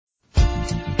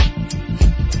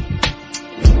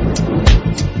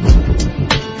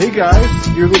Hey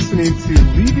guys, you're listening to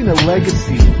Leaving a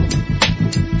Legacy. You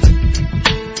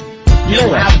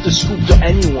don't have to scoop to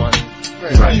anyone.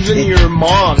 Right. Even your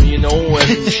mom, you know, when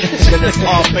she's gonna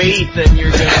top 8, then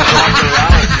you're gonna walk her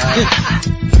out, man.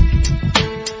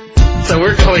 So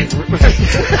we're going, we moved into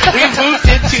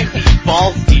the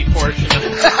ballsy portion of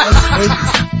it.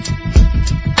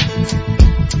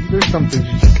 There's some things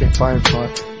you just can't find fun.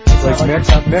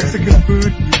 Like Mexican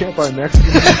food, you can't find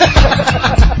Mexican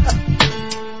food.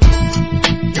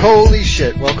 Holy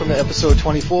shit, welcome to episode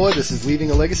 24, this is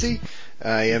Leaving a Legacy.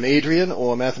 I am Adrian,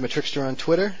 or Mathematrickster on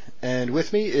Twitter, and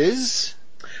with me is...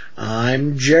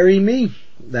 I'm Jerry Me.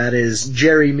 That is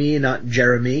Jerry Me, not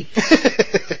Jeremy.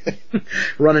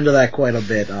 Run into that quite a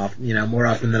bit, more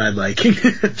often than I'd like.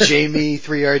 Jamie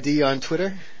 3RD on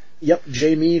Twitter. Yep,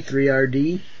 Jamie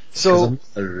 3RD. So, I'm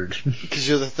third. Because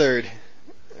you're the third.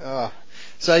 So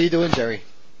how you doing, Jerry?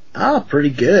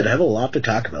 Pretty good. I have a lot to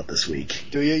talk about this week.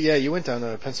 Do you? Yeah, you went down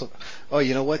to Pennsylvania. Oh,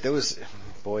 you know what?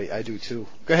 Boy, I do too.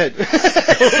 Go ahead.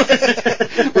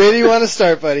 Where do you want to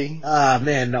start, buddy?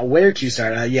 Where to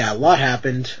start? A lot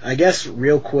happened. I guess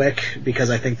real quick, because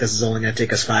I think this is only going to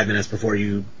take us 5 minutes before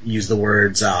you use the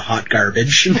words hot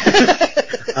garbage.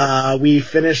 We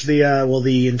finished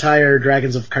the entire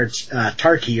Dragons of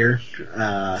Tarkir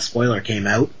spoiler came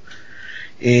out.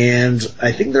 And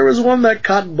I think there was one that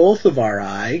caught both of our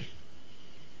eye.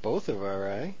 Both of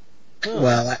our eye? Oh.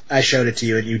 Well, I showed it to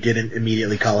you, and you didn't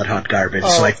immediately call it hot garbage,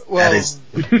 that is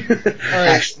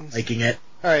actually liking it.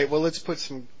 Alright, well, let's put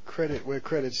some credit where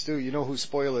credit's due. You know whose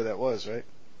spoiler that was, right?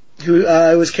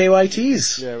 It was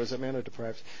KYT's. Yeah, it was Amanda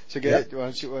Deprived. So get it, why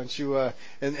don't you,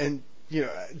 and you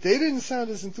know, they didn't sound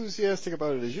as enthusiastic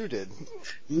about it as you did.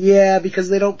 Yeah, because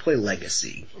they don't play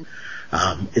Legacy.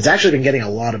 It's actually been getting a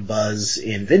lot of buzz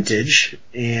in Vintage,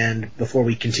 and before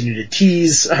we continue to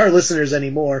tease our listeners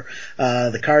anymore,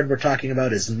 the card we're talking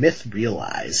about is Myth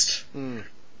Realized.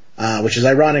 Which is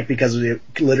ironic because it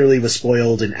literally was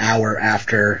spoiled an hour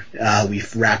after we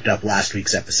wrapped up last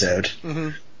week's episode.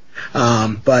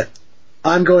 Mm-hmm. But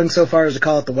I'm going so far as to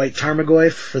call it the White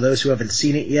Tarmogoyf. For those who haven't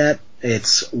seen it yet,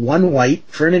 it's 1 white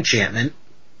for an enchantment,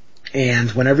 and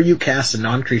whenever you cast a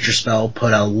non-creature spell,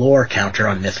 put a lore counter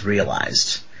on Myth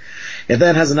Realized. It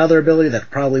then has another ability that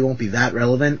probably won't be that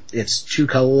relevant. It's 2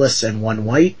 colorless and 1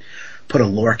 white. Put a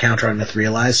lore counter on Myth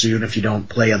Realized, so even if you don't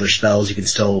play other spells, you can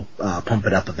still pump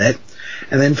it up a bit.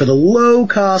 And then for the low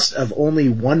cost of only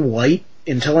 1 white,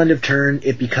 until end of turn,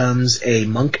 it becomes a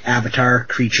monk avatar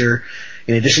creature.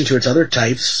 In addition to its other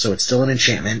types, so it's still an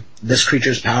enchantment, this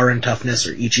creature's power and toughness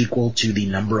are each equal to the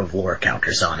number of lore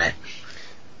counters on it.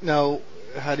 Now,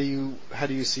 how do you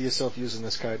see yourself using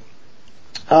this card?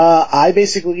 I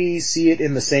basically see it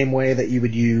in the same way that you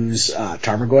would use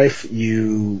Tarmogoyf.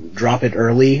 You drop it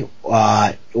early,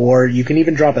 or you can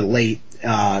even drop it late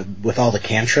with all the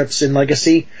cantrips in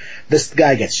Legacy. This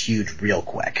guy gets huge real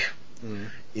quick.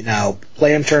 You know,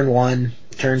 play him turn 1,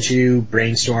 turn 2,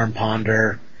 brainstorm,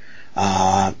 ponder.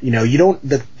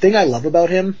 The thing I love about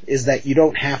him is that you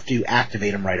don't have to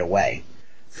activate him right away.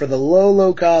 For the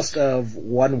low cost of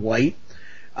 1 white,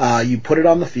 you put it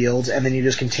on the field, and then you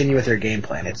just continue with your game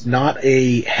plan. It's not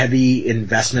a heavy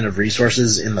investment of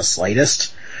resources in the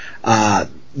slightest.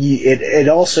 It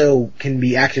also can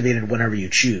be activated whenever you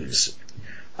choose.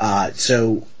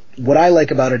 So what I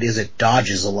like about it is it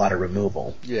dodges a lot of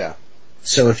removal. Yeah.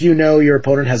 So if you know your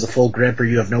opponent has a full grip or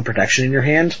you have no protection in your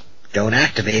hand, don't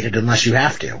activate it unless you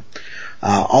have to.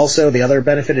 Also, the other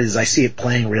benefit is I see it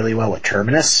playing really well with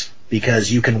Terminus, because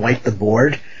you can wipe the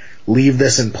board, leave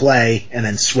this in play, and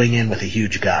then swing in with a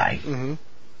huge guy. Mm-hmm.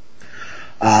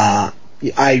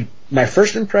 My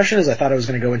first impression is I thought I was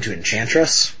going to go into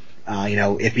Enchantress,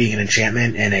 it being an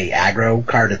enchantment and a aggro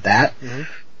card at that. Mm-hmm.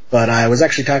 But I was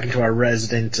actually talking to our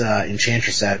resident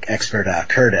Enchantress expert,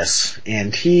 Curtis,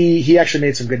 and he actually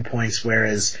made some good points,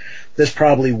 whereas this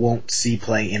probably won't see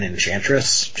play in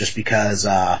Enchantress, just because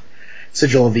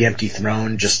Sigil of the Empty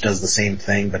Throne just does the same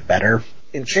thing, but better.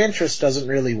 Enchantress doesn't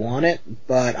really want it,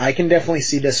 but I can definitely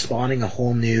see this spawning a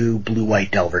whole new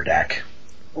blue-white Delver deck.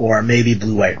 Or maybe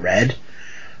blue-white-red.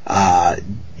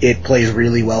 It plays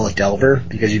really well with Delver,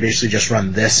 because you basically just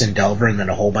run this in Delver and then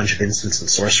a whole bunch of instants and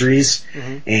sorceries,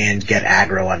 and get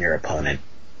aggro on your opponent.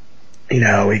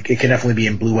 It can definitely be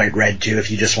in blue-white-red too,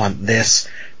 if you just want this,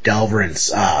 Delver, and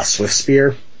Swift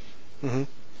Spear. Mm-hmm.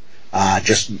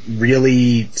 Just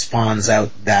really spawns out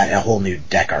a whole new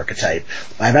deck archetype.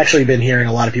 I've actually been hearing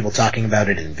a lot of people talking about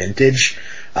it in Vintage,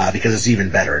 because it's even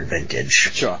better in Vintage.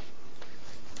 Sure.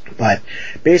 But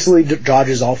basically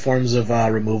dodges all forms of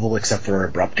removal except for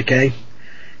Abrupt Decay,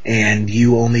 and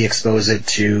you only expose it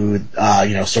to,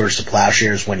 Swords to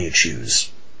Plowshares when you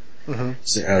choose. Mm-hmm.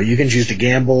 So you can choose to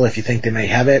gamble if you think they may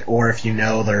have it, or if you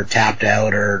know they're tapped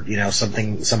out, or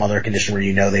some other condition where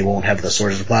you know they won't have the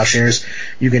Swords of Plowshares.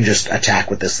 You can just attack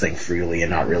with this thing freely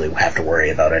and not really have to worry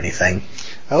about anything.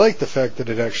 I like the fact that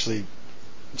it actually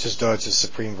just dodges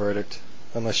Supreme Verdict,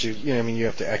 unless you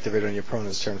have to activate on your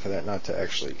opponent's turn for that not to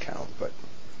actually count, but.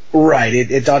 Right,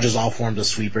 it dodges all forms of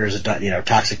sweepers.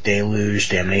 Toxic Deluge,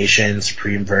 Damnation,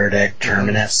 Supreme Verdict,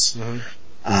 Terminus. Mm-hmm.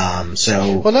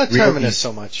 Well, not Terminus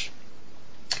so much.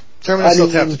 Terminus will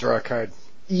have to draw a card.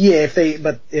 Yeah, if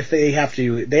they have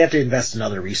to invest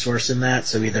another resource in that.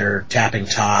 So either tapping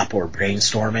top or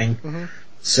brainstorming. Mm-hmm.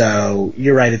 So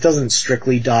you're right. It doesn't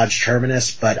strictly dodge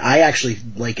Terminus, but I actually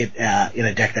like it in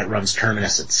a deck that runs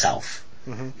Terminus itself.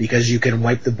 Mm-hmm. Because you can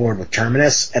wipe the board with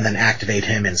Terminus and then activate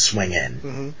him and swing in.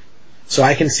 Mm-hmm. So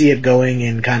I can see it going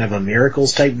in kind of a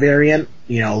Miracles type variant,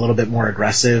 a little bit more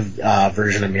aggressive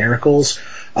version of Miracles,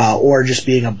 or just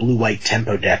being a blue-white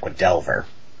tempo deck with Delver.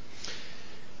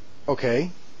 Okay.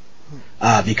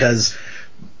 Because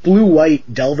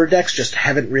blue-white Delver decks just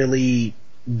haven't really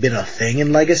been a thing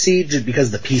in Legacy, just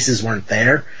because the pieces weren't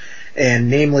there. And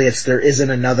namely, there isn't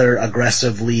another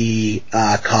aggressively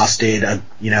costed,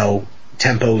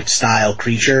 tempo-style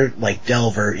creature like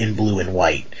Delver in blue and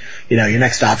white. Your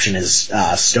next option is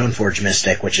Stoneforge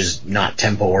Mystic, which is not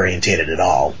tempo-orientated at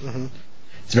all. Mm-hmm.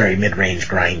 It's very mid-range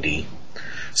grindy.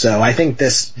 So I think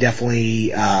this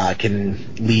definitely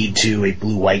can lead to a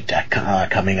blue-white deck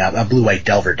coming up, a blue-white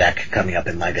Delver deck coming up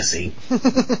in Legacy.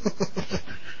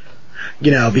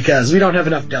 Because we don't have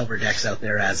enough Delver decks out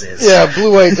there as is. Yeah,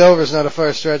 blue-white Delver's not a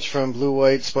far stretch from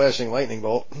blue-white Splashing Lightning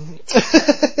Bolt.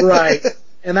 Right.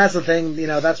 And that's the thing,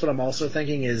 that's what I'm also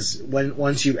thinking is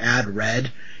once you add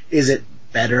red, is it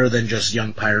better than just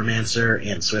Young Pyromancer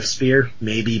and Swift Spear?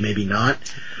 Maybe, maybe not.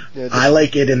 Yeah, I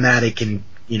like it in that it can,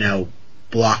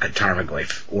 block a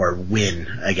Tarmogoyf or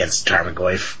win against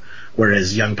Tarmogoyf,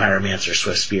 whereas Young Pyromancer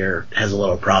Swift Spear has a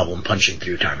little problem punching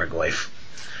through Tarmogoyf.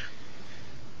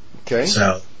 Okay.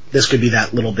 So this could be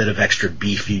that little bit of extra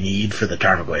beef you need for the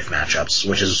Tarmogoyf matchups,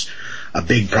 which is a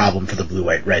big problem for the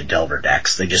blue-white-red Delver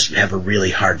decks. They just have a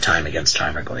really hard time against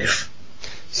Tarmogoyf.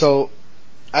 So,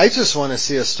 I just want to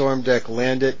see a Storm deck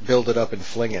land it, build it up, and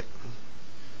fling it.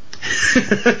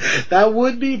 That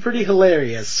would be pretty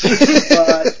hilarious, but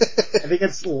I think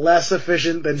it's less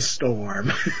efficient than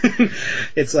Storm.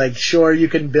 It's like, sure, you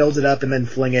can build it up and then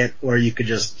fling it, or you could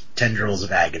just Tendrils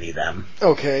of Agony them.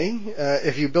 Okay,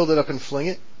 if you build it up and fling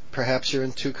it, perhaps you're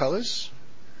in 2 colors?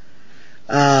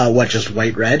 Just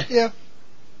white-red? Yeah.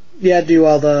 Yeah, do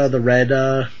all the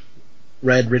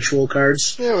red ritual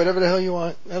cards. Yeah, whatever the hell you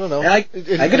want. I don't know. I could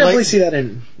definitely see that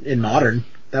in Modern.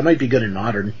 That might be good in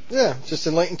Modern. Yeah, just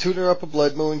Enlighten Tutor up a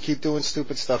Blood Moon, keep doing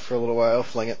stupid stuff for a little while,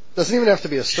 fling it. Doesn't even have to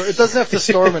be a storm. It doesn't have to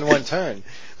storm in one turn.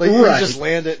 Like, you can just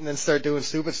land it and then start doing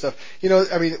stupid stuff.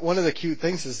 One of the cute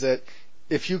things is that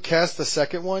if you cast the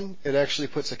second one, it actually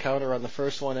puts a counter on the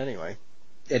first one anyway.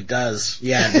 It does.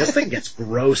 Yeah, this thing gets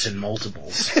gross in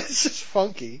multiples. It's just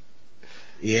funky.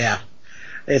 Yeah.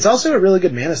 It's also a really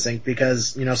good mana sink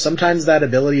because, sometimes that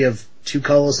ability of 2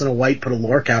 colorless and a white put a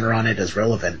lore counter on it is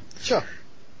relevant. Sure.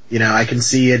 I can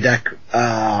see a deck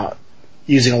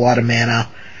using a lot of mana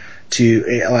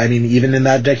even in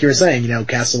that deck you were saying,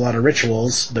 cast a lot of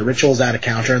rituals. The rituals add a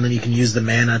counter, and then you can use the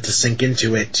mana to sink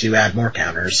into it to add more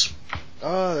counters.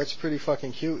 Oh, that's pretty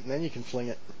fucking cute. And then you can fling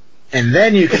it. And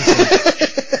then you can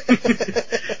fling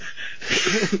it.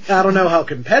 I don't know how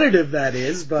competitive that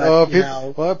is, but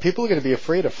people are going to be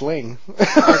afraid of fling.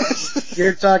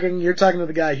 You're talking to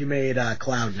the guy who made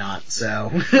Cloud Knot,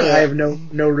 so I have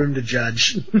no room to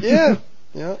judge. Yeah.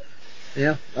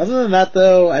 Yeah. Other than that,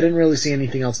 though, I didn't really see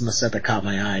anything else in the set that caught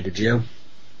my eye. Did you?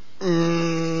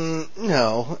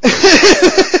 No.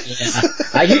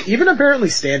 Even apparently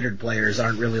standard players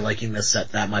aren't really liking this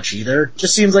set that much either.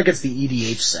 Just seems like it's the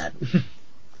EDH set.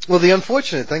 Well, the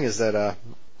unfortunate thing is that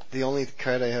the only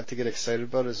card I have to get excited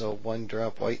about is a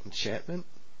 1-drop white enchantment.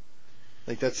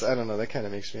 Like I don't know, that kind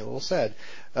of makes me a little sad.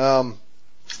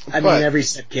 Every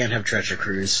set can't have Treasure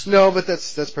Cruise. No, but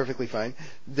that's perfectly fine.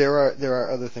 There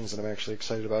are other things that I'm actually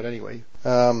excited about anyway.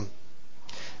 I'm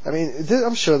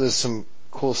sure there's some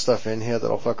cool stuff in here that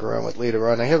I'll fuck around with later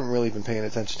on. I haven't really been paying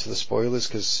attention to the spoilers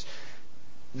because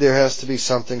there has to be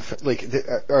something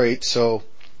alright, so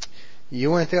you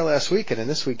weren't there last weekend, and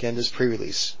this weekend is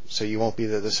pre-release, so you won't be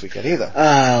there this weekend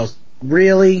either.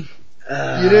 Really?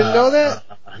 You didn't know that?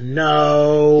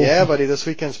 No. Yeah, buddy, this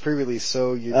weekend's pre-release,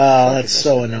 so you... Oh, that's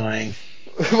so annoying.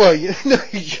 Well,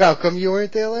 how come you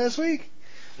weren't there last week?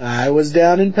 I was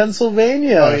down in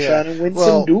Pennsylvania trying to win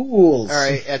some duels.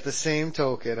 Alright, at the same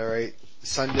token, alright,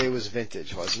 Sunday was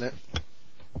Vintage, wasn't it?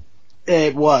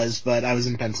 It was, but I was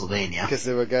in Pennsylvania. Because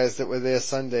there were guys that were there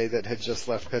Sunday that had just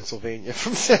left Pennsylvania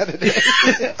from Saturday.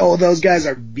 Oh, those guys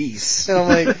are beasts. And I'm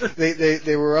like,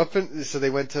 they were up so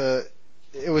they went to,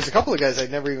 it was a couple of guys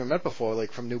I'd never even met before,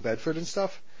 like from New Bedford and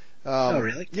stuff. Oh,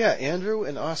 really? Yeah, Andrew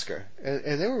and Oscar.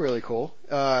 And they were really cool.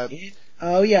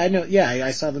 Oh, yeah, I know. Yeah,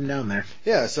 I saw them down there.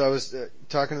 Yeah, so I was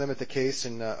talking to them at the case,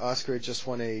 and Oscar had just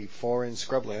won a foreign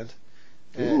scrubland.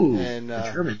 And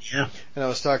German, yeah. And I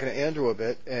was talking to Andrew a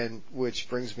bit, which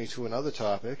brings me to another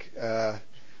topic.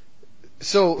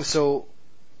 So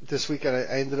this weekend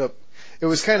I ended up, it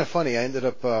was kind of funny. I ended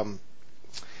up,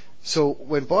 so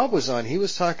when Bob was on, he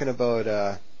was talking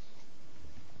about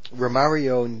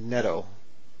Romario Neto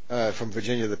from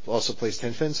Virginia that also plays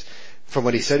Tin Fins. From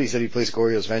what he said he plays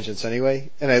Goryo's Vengeance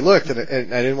anyway. And I looked,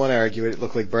 and I didn't want to argue it. It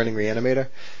looked like Burning Reanimator.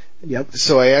 Yep.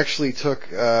 So I actually took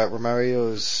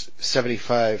Romario's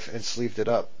 75 and sleeved it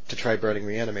up to try Burning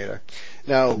Reanimator.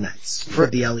 Now, nice.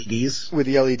 With the LEDs? With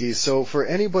the LEDs. So for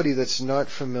anybody that's not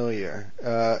familiar,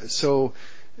 so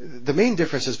the main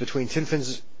differences between Tin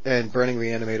Fins and Burning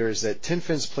Reanimator is that Tin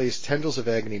Fins plays Tendrils of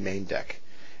Agony main deck,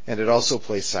 and it also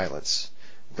plays Silence.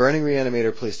 Burning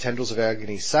Reanimator plays Tendrils of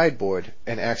Agony sideboard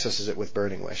and accesses it with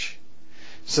Burning Wish.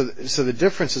 So the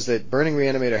difference is that Burning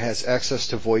Reanimator has access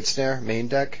to Void Snare main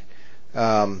deck,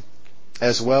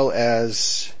 as well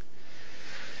as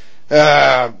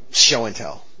Show and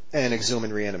Tell and Exhume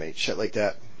and Reanimate, shit like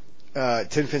that.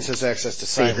 Tin Fins has access to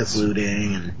Silence. Faithless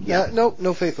Looting and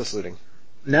no Faithless Looting.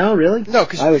 No, really? No,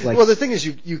 because well, the thing is,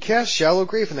 you cast Shallow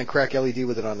Grave and then crack LED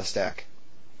with it on the stack.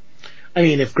 I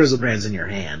mean, if Grizzlebrand's in your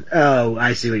hand. Oh,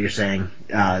 I see what you're saying.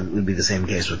 It would be the same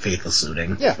case with Faithless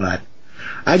Looting. Yeah. But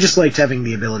I just liked having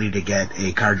the ability to get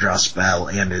a card draw spell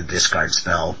and a discard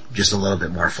spell just a little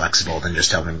bit more flexible than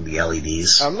just having the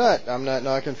LEDs. I'm not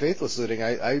knocking Faithless Looting.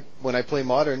 When I play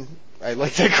Modern, I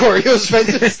like that Goryo's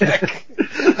Vengeance deck.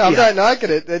 I'm not knocking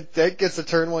it. That gets a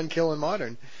turn one kill in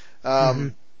Modern.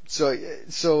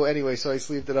 So anyway, so I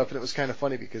sleeved it up, and it was kind of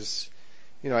funny because,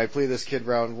 I played this kid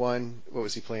round one. What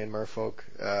was he playing? Merfolk.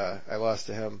 I lost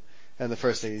to him, and the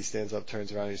first thing he stands up,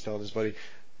 turns around, and he's telling his buddy,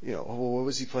 what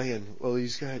was he playing? Well,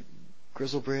 he's got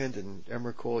Grizzlebrand and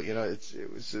Emrakul.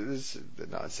 It was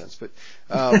nonsense. But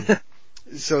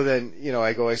so then,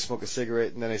 I smoke a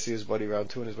cigarette, and then I see his buddy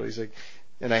round two, and his buddy's like,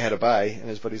 and I had a buy, and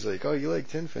his buddy's like, oh, you like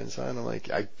Tin Fins, huh? And I'm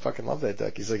like, I fucking love that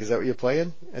deck. He's like, is that what you're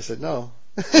playing? I said, no.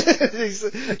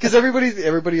 Because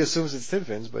everybody assumes it's Tin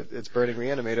Fins, but it's Burning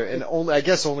Reanimator, and I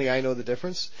guess only I know the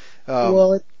difference.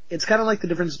 It's kind of like the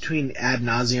difference between Ad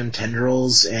Nauseam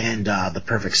Tendrils and the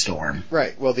Perfect Storm.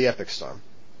 Right. Well, the Epic Storm.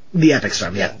 The Epic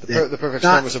Storm, yeah. The Perfect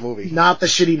Storm was a movie. Not the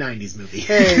shitty 90s movie.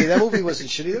 Hey, that movie wasn't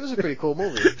shitty. That was a pretty cool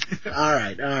movie.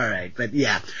 Alright. But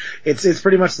yeah, it's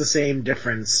pretty much the same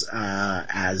difference,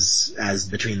 as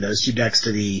between those two decks.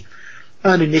 To the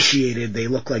uninitiated, they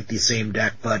look like the same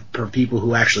deck, but for people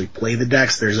who actually play the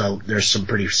decks, there's some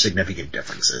pretty significant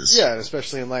differences. Yeah, and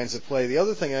especially in lines of play. The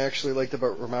other thing I actually liked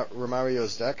about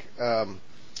Romario's deck,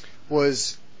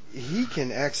 was he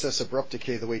can access Abrupt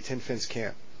Decay the way Tin Fins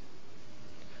can't.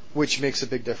 Which makes a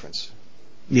big difference.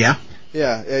 Yeah.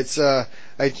 Yeah, it's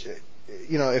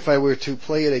if I were to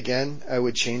play it again, I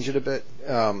would change it a bit.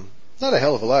 Not a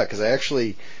hell of a lot, because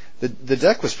the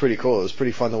deck was pretty cool. It was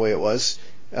pretty fun the way it was.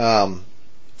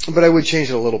 But I would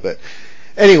change it a little bit.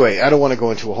 Anyway, I don't want to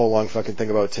go into a whole long fucking thing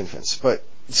about Tin Fins. But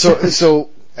so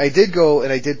I did go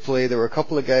and I did play. There were a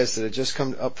couple of guys that had just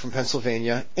come up from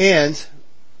Pennsylvania, and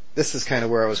this is kind of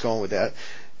where I was going with that.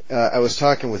 I was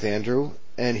talking with Andrew,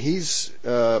 and he's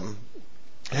had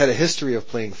a history of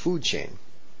playing Food Chain.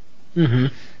 Mm-hmm.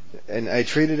 And I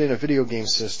traded in a video game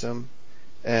system,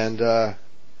 and I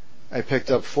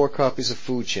picked up 4 copies of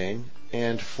Food Chain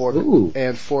and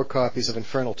 4 copies of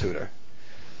Infernal Tutor.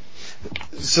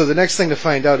 So the next thing to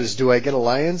find out is, do I get a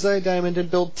Lion's Eye Diamond and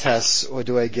build Tess, or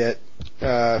do I get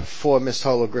 4 Mist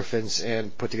Hollow Griffins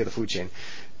and put together Food Chain?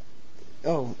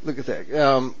 Oh, look at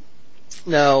that.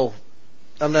 Now,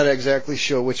 I'm not exactly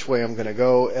sure which way I'm going to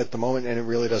go at the moment, and it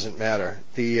really doesn't matter.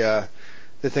 The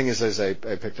thing is I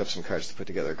picked up some cards to put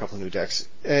together a couple of new decks.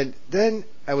 And then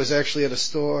I was actually at a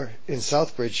store in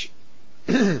Southbridge,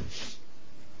 and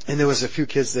there was a few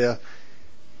kids there.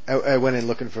 I went in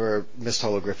looking for Mist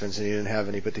Hollow Griffins, and he didn't have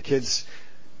any, but the kids,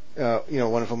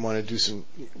 one of them wanted to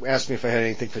asked me if I had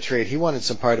anything for trade. He wanted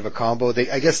some part of a combo.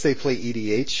 I guess they play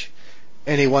EDH,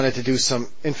 and he wanted to do some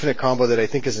infinite combo that I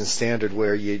think is in standard,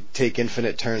 where you take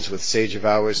infinite turns with Sage of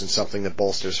Hours and something that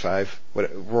bolsters 5,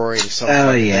 roaring something.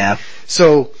 Oh, yeah.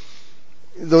 So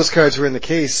those cards were in the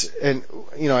case, and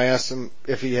I asked him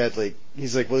if he had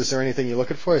he's like, well, is there anything you're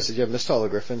looking for? I said, you have Mist Hollow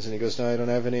Griffins, and he goes, no, I don't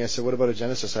have any. I said, what about a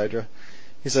Genesis Hydra?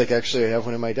 He's like, actually, I have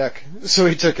one in my deck. So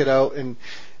he took it out and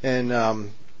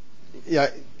yeah,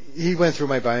 he went through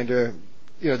my binder.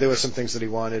 There were some things that he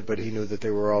wanted, but he knew that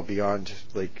they were all beyond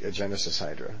like a Genesis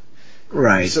Hydra.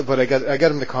 Right. So, but I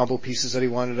got him the combo pieces that he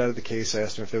wanted out of the case. I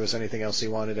asked him if there was anything else he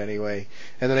wanted anyway,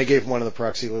 and then I gave him one of the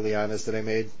proxy Lilianas that I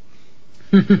made.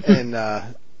 And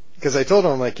because I told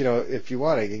him, like, if you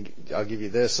want, I'll give you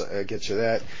this, I'll get you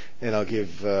that, and I'll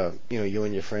give you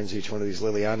and your friends each one of these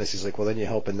Lilianas. He's like, well, then you're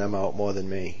helping them out more than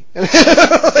me. I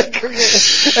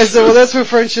said, well, that's what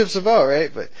friendship's about,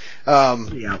 right? But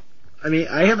yeah. I mean,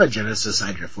 I have a Genesis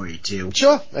Hydra for you too.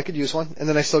 Sure, I could use one, and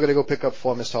then I still got to go pick up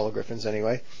 4 Mist Hologriffins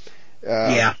anyway.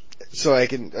 Yeah. So I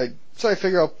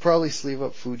figure I'll probably sleeve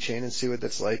up Food Chain and see what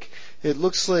that's like. It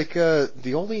looks like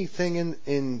the only thing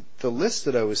in the list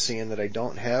that I was seeing that I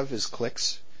don't have is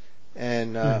clicks,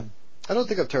 and I don't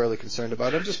think I'm terribly concerned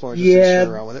about it. I'm just more interested in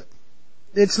screwing around with it.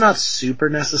 It's not super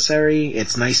necessary.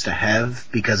 It's nice to have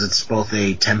because it's both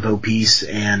a tempo piece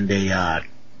and a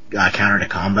counter to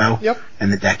combo. Yep.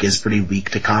 And the deck is pretty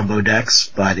weak to combo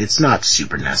decks, but it's not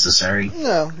super necessary.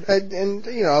 No,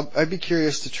 I'd be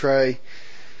curious to try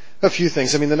a few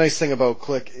things. I mean, the nice thing about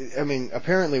Click, I mean,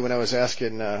 apparently when I was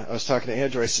talking to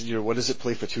Andrew, I said, what does it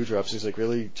play for 2-drops? He's like,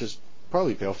 really? Just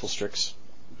probably Baleful Strix.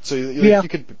 So I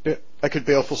could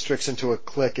Baleful Strix into a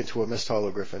Click, into a Mist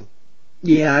Hologriffin.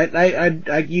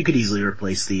 Yeah, you could easily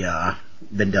replace the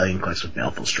Vendelion Clicks with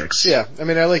Baleful Strix. Yeah, I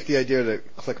mean, I like the idea to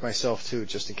Click myself too,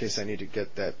 just in case I need to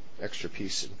get that extra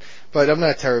piece. But I'm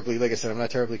not terribly, like I said, I'm not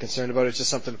terribly concerned about it. It's just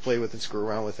something to play with and screw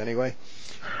around with anyway.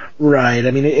 Right.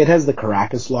 I mean, it has the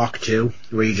Caracas lock too,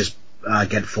 where you just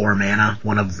get 4 mana,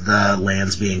 one of the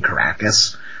lands being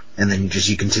Caracas, and then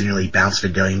you continually bounce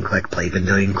Vendilion Click, play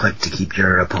Vendilion Click to keep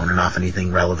your opponent off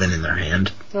anything relevant in their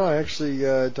hand. Oh, I actually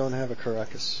don't have a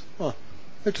Caracas. Huh.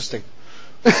 Interesting.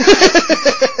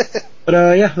 But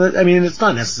yeah, I mean, it's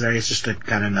not necessary. It's just a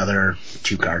kind of another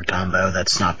 2-card combo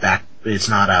that's not it's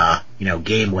not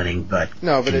game winning, but it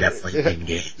can definitely win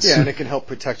games. Yeah, and it can help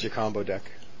protect your combo deck.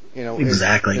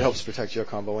 Exactly. It helps protect your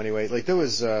combo anyway. Like there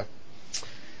was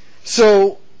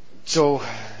so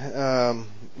a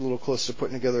little close to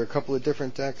putting together a couple of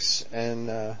different decks, and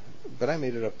but I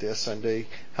made it up there Sunday.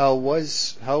 How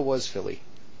was Philly?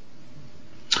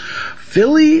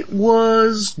 Philly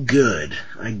was good.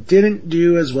 I didn't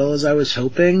do as well as I was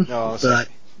hoping, but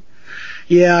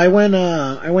yeah, I went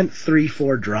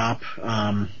 3-4 drop.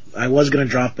 I was gonna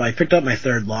drop. I picked up my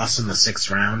 3rd loss in the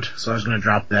 6th round, so I was gonna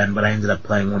drop then, but I ended up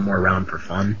playing one more round for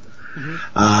fun.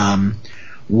 Mm-hmm.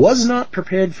 Was not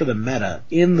prepared for the meta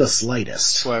in the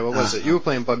slightest. Why? What was it? You were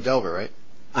playing Bug Delver, right?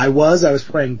 I was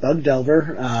playing Bug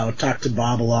Delver, talked to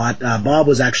Bob a lot. Bob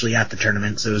was actually at the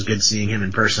tournament, so it was good seeing him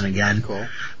in person again. Cool.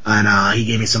 And, he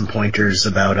gave me some pointers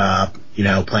about,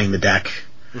 playing the deck.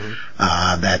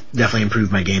 Mm-hmm. That definitely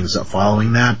improved my games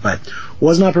following that, but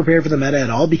was not prepared for the meta at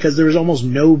all because there was almost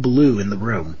no blue in the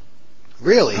room.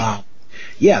 Really?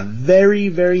 Yeah, very,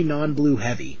 very non-blue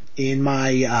heavy. In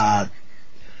my,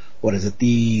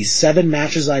 the 7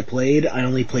 matches I played, I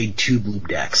only played 2 blue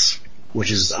decks,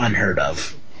 which is unheard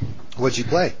of. What'd you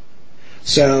play?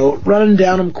 So, running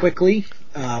down them quickly,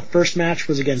 first match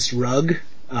was against Rug,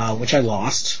 which I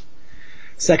lost.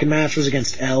 Second match was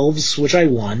against Elves, which I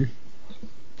won.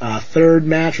 Third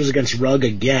match was against Rug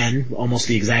again, almost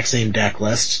the exact same deck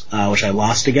list, which I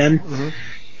lost again.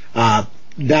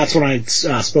 Mm-hmm. That's when I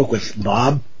spoke with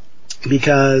Bob,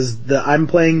 because I'm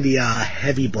playing the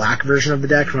heavy black version of the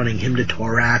deck, running Hymn to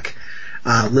Torak,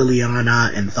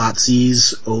 Liliana, and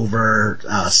Thoughtseize over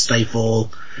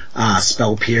Stifle,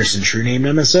 Spell Pierce, and True Name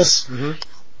Nemesis. Mm-hmm.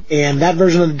 And that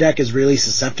version of the deck is really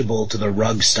susceptible to the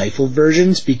Rug Stifle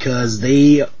versions because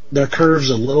their curve's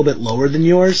a little bit lower than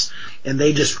yours, and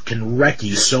they just can wreck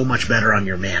you so much better on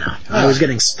your mana. I was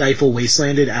getting Stifle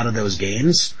Wastelanded out of those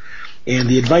games, and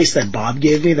the advice that Bob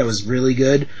gave me that was really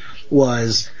good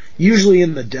was usually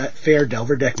in the fair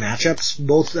Delver deck matchups,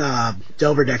 both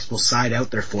Delver decks will side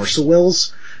out their Force of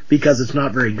Wills because it's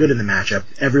not very good in the matchup.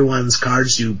 Everyone's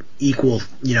cards are equal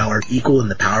in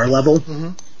the power level.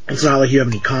 Mm-hmm. It's not like you have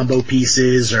any combo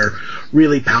pieces or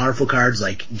really powerful cards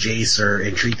like Jace or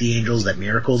Entreat the Angels that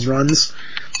Miracles runs.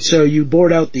 So you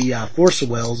board out the Force of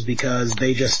Wills because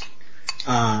they just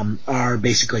are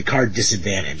basically card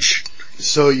disadvantage.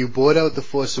 So you board out the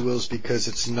Force of Wills because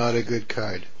it's not a good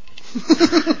card.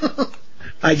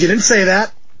 I didn't say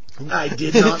that. I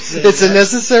did not say it's that. A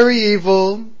necessary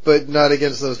evil, but not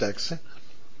against those decks.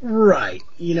 Right.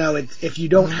 If you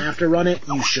don't have to run it,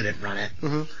 you shouldn't run it.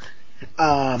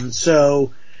 Mm-hmm.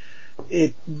 So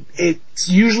It's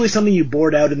usually something you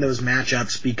board out in those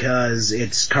matchups because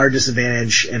it's card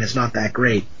disadvantage and it's not that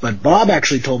great. But Bob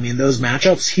actually told me in those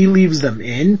matchups he leaves them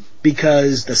in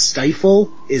because the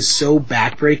Stifle is so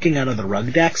backbreaking out of the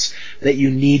rug decks that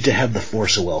you need to have the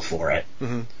Force of Will for it.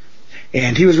 Mm-hmm.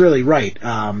 And he was really right,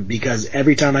 because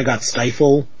every time I got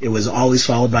Stifle, it was always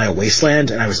followed by a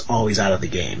Wasteland, and I was always out of the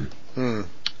game.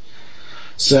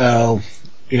 So,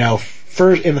 in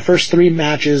the first 3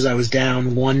 matches, I was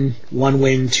down one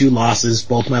win, 2 losses,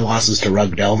 both my losses to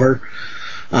Rug Delver.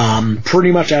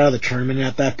 Pretty much out of the tournament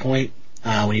at that point.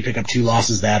 When you pick up 2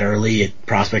 losses that early,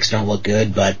 prospects don't look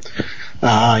good, but,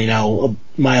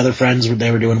 my other friends,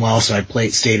 they were doing well, so I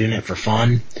stayed in it for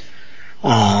fun.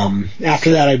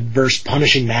 After that, I versed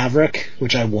Punishing Maverick,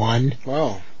 which I won.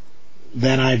 Wow.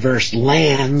 Then I versed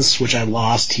Lands, which I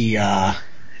lost.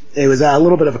 It was a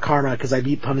little bit of a karma because I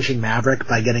beat Punishing Maverick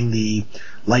by getting the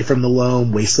Light from the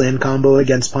Loam Wasteland combo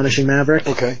against Punishing Maverick.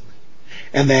 Okay.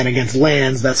 And then against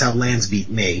Lands, that's how Lands beat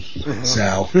me. Mm-hmm.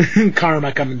 So,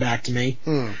 karma coming back to me.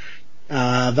 Then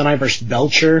I versed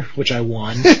Belcher, which I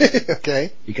won.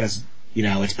 Okay. Because,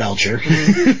 it's Belcher.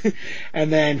 Mm-hmm.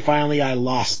 And then finally I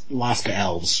lost to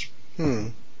Elves.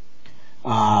 When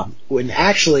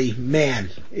actually, man,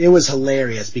 it was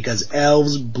hilarious because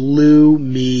Elves blew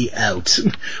me out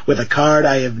with a card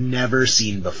I have never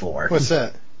seen before. What's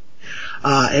that?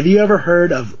 Have you ever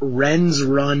heard of Ren's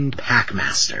Run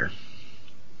Packmaster?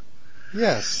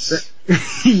 Yes.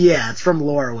 Yeah, it's from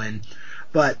Lorwyn.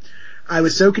 But I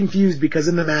was so confused because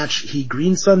in the match, he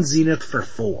Green Sun Zenith for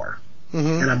 4.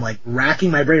 Mm-hmm. And I'm like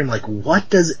racking my brain. I'm like, what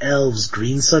does Elves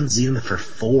Green Sun Zenith for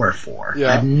 4 for?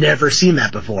 Yeah. I've never seen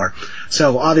that before.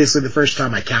 So obviously the first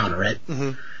time I counter it.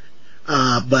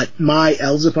 Mm-hmm. But my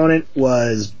Elves opponent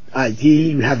was,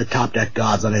 he had the top deck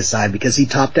gods on his side because he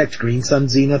top decked Green Sun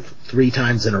Zenith 3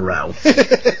 times in a row.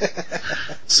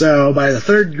 So by the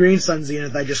 3rd Green Sun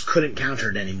Zenith, I just couldn't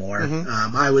counter it anymore.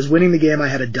 Mm-hmm. I was winning the game. I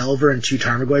had a Delver and 2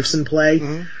 Tarmogoyfs in play.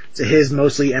 Mm-hmm. To his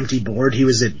mostly empty board, he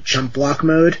was at chump block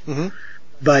mode. Mm-hmm.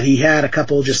 But he had a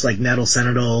couple just like Nettle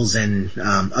Sentinels and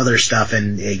other stuff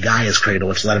and a Gaia's Cradle,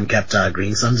 which let him kept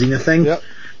Green Sun Zenith thing. Yep.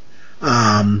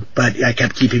 But I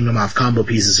kept keeping him off combo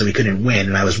pieces so he couldn't win,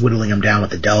 and I was whittling him down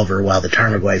with the Delver while the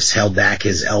Tarmogoyfs held back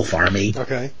his Elf army.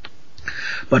 Okay.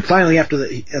 But finally, after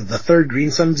the 3rd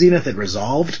Green Sun Zenith, it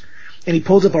resolved, and he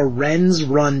pulled up a Ren's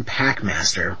Run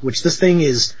Packmaster, which this thing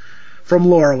is from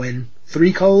Lorwyn,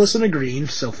 3 colorless and a green,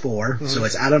 so 4, so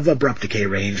it's out of Abrupt Decay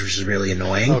range, which is really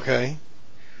annoying. Okay.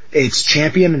 It's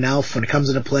champion and elf. When it comes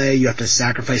into play, you have to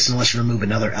sacrifice unless you remove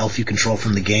another elf you control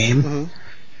from the game.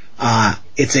 Mm-hmm.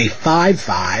 It's a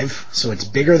 5/5, so it's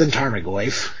bigger than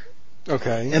Tarmogoyf.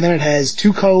 Okay. And then it has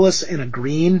 2 colorless and a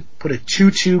green. Put a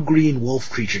 2/2 green wolf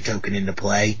creature token into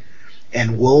play,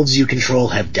 and wolves you control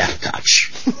have Death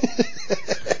Touch.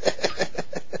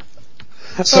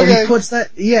 So he puts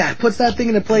that thing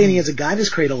into play, and he has a Gaia's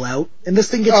Cradle out, and this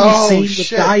thing gets insane with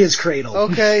Gaia's Cradle.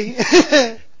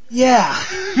 Okay. Yeah.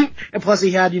 And plus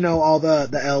he had, all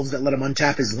the elves that let him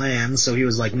untap his lands, so he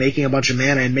was like making a bunch of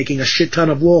mana and making a shit ton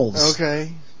of wolves.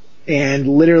 Okay. And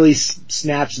literally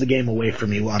snatched the game away from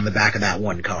me on the back of that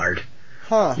one card.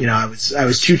 Huh. I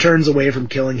was 2 turns away from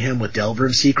killing him with Delver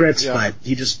of Secrets, but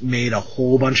he just made a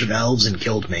whole bunch of elves and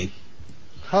killed me.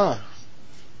 Huh.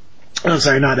 Oh,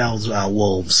 sorry, not elves,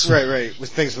 wolves. Right.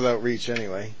 With things without reach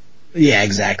anyway. Yeah,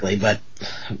 exactly. But,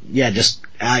 just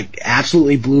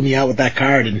absolutely blew me out with that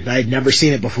card, and I'd never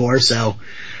seen it before, so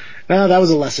that was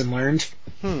a lesson learned.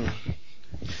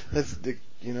 That's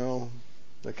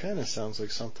that kind of sounds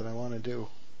like something I want to do.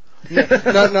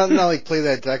 not like play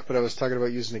that deck, but I was talking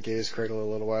about using the Gaia's Cradle a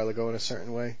little while ago in a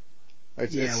certain way.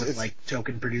 With like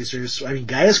token producers. I mean,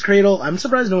 Gaia's Cradle, I'm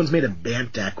surprised no one's made a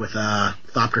Bant deck with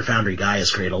Thopter Foundry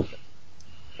Gaia's Cradle.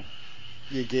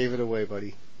 You gave it away,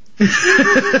 buddy.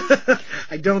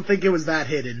 I don't think it was that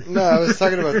hidden. No, I was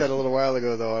talking about that a little while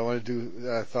ago, though. I want to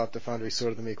do Thought the Foundry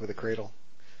Sword of the Meek with a Cradle.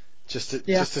 Just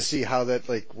to see how that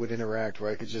would interact,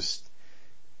 where I could just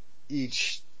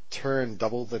each turn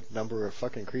double the number of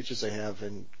fucking creatures I have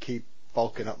and keep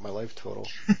bulking up my life total.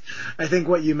 I think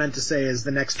what you meant to say is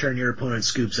the next turn your opponent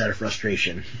scoops out of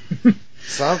frustration.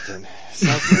 Something.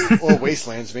 Or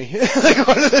wastelands me. One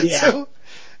of the two.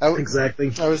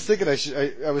 Exactly. I was thinking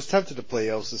I was tempted to play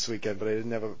Elves this weekend, but I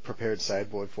didn't have a prepared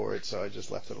sideboard for it, so I just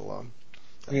left it alone.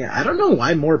 Yeah, I don't know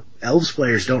why more Elves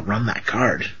players don't run that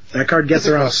card. That card gets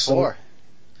around 4.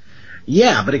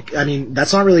 Yeah, but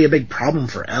that's not really a big problem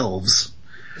for Elves.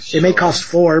 Sure. It may cost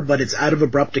 4, but it's out of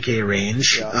Abrupt Decay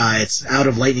range. Yeah. It's out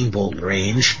of Lightning Bolt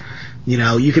range.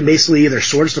 You can basically either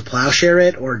Swords to Plowshare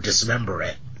it or Dismember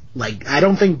it. I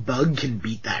don't think Bug can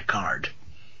beat that card.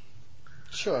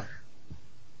 Sure.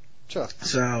 Sure.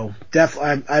 So,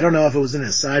 I don't know if it was in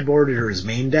his sideboard or his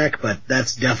main deck, but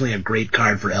that's definitely a great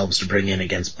card for Elves to bring in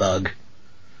against Bug.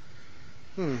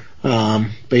 But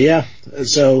yeah,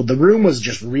 so the room was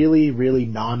just really, really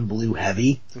non-blue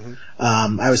heavy.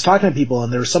 I was talking to people,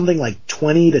 and there was something like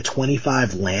 20 to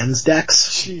 25 lands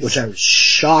decks, Jeez. which I was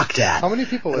shocked at. How many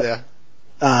people were there?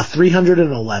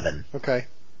 311. Okay.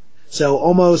 So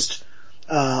almost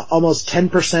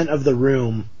 10% of the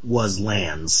room was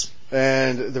lands.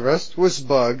 And the rest was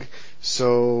Bug.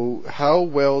 So how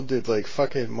well did like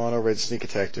fucking Mono Red Sneak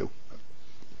Attack do?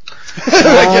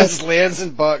 Against lands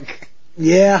and Bug.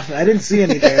 Yeah, I didn't see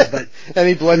any there, but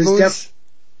any Blood Moons?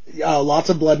 Lots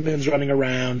of Blood Moons running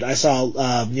around. I saw,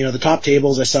 the top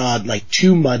tables. I saw like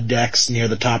 2 mud decks near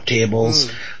the top tables.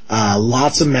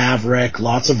 Lots of Maverick,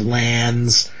 lots of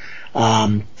lands.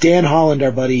 Dan Holland,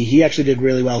 our buddy, he actually did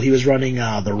really well. He was running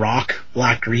the Rock,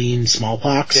 Black Green,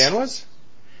 Smallpox. Dan was?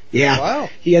 Yeah. Wow.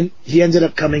 He ended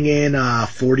up coming in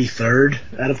 43rd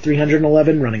out of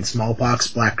 311, running Smallpox,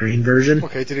 Black Green version.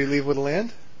 Okay, did he leave with a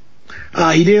land?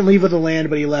 He didn't leave with a land,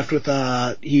 but he left with,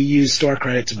 he used store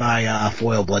credit to buy,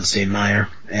 foil Bloodstained Mire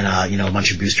and, a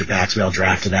bunch of booster packs we all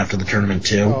drafted after the tournament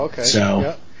too. Oh, okay.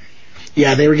 So,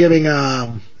 yeah, they were giving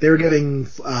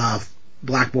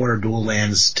Black Border dual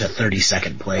lands to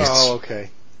 32nd place. Oh,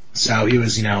 okay. So he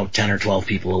was, 10 or 12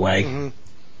 people away.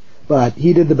 But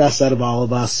he did the best out of all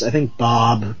of us. I think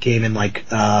Bob came in like,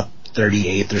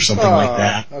 38th or something like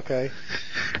that. Okay.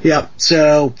 Yep.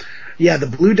 So, yeah, the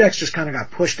blue decks just kind of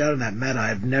got pushed out of that meta.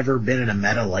 I've never been in a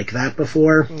meta like that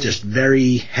before. Just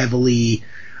very heavily,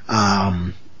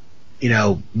 mid-range,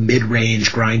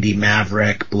 grindy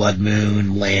Maverick, Blood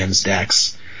Moon, lands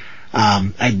decks.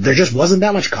 There just wasn't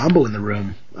that much combo in the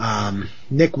room.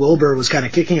 Nick Wilbur was kind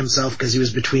of kicking himself because he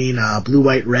was between, Blue,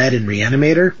 White, Red and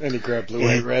Reanimator. And he grabbed Blue,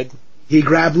 White, Red. He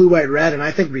grabbed Blue, White, Red, and I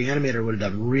think Reanimator would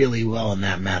have done really well in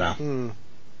that meta.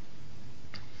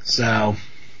 So,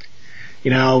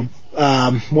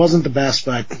 wasn't the best,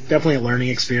 but definitely a learning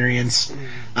experience.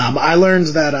 I learned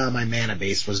that my mana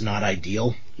base was not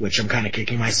ideal, which I'm kind of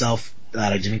kicking myself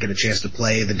that I didn't get a chance to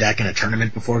play the deck in a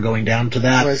tournament before going down to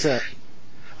that. Why is that?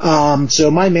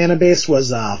 So my mana base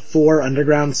was 4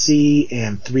 Underground Sea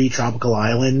and 3 Tropical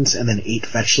Islands, and then 8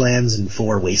 Fetch Lands and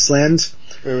 4 Wastelands.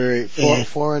 Wait.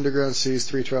 4 Underground Seas,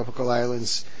 3 Tropical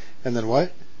Islands, and then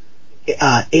what?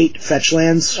 8 Fetch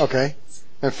Lands. Okay.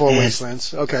 And 4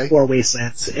 Wastelands. Okay. 4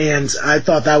 Wastelands. And I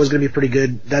thought that was going to be pretty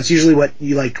good. That's usually what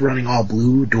you like running all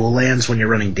blue dual lands when you're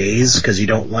running Daze, because you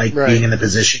don't like being in the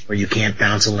position where you can't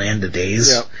bounce a land to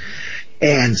Daze. Yep.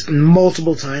 And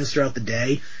multiple times throughout the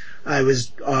day, I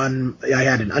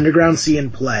had an Underground Sea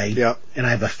in play, and I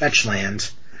have a Fetch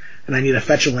Land, and I need to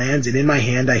fetch a land, and in my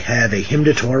hand I have a Hymn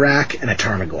to Torak and a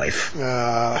Tarmogoyf.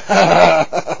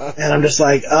 And I'm just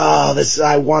like,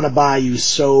 I want to buy you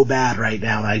so bad right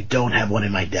now, and I don't have one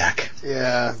in my deck.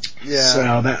 Yeah.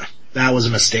 So that was a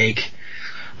mistake.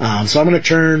 So I'm going to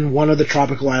turn one of the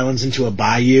Tropical Islands into a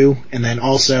Bayou, and then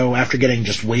also, after getting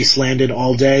just wastelanded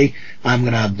all day, I'm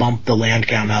going to bump the land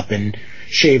count up and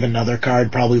shave another card,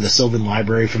 probably the Sylvan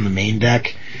Library from the main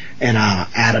deck, and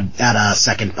add a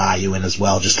second Bayou in as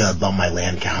well, just to bump my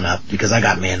land count up, because I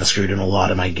got mana screwed in a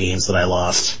lot of my games that I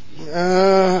lost.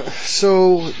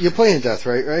 So you're playing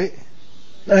Deathrite, right?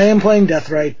 I am playing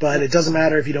Deathrite, but it doesn't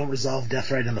matter if you don't resolve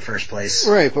Deathrite in the first place.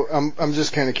 Right, but I'm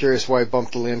just kind of curious why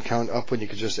bump the land count up when you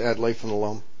could just add Life from the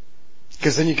Loam.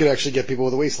 Because then you could actually get people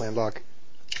with a Wasteland lock.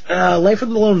 Life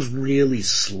from the Loam's really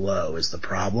slow is the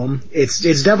problem. It's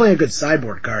definitely a good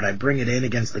sideboard card. I bring it in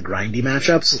against the grindy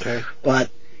matchups. Okay. But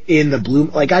in the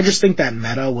blue, I just think that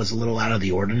meta was a little out of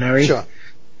the ordinary. Sure.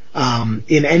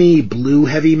 In any blue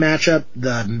heavy matchup,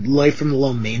 the Life from the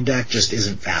Loam main deck just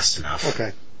isn't fast enough.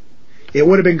 Okay. It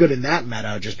would have been good in that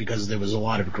meta just because there was a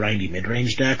lot of grindy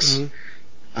mid-range decks.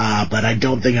 But I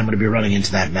don't think I'm going to be running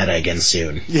into that meta again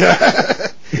soon. Yeah.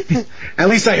 At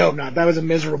least I hope not. That was a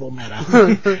miserable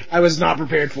meta. I was not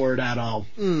prepared for it at all.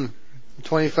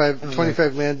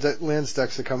 25 land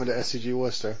decks are coming to SCG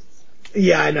Worcester.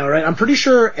 Yeah, I know, right? I'm pretty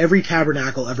sure every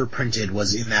Tabernacle ever printed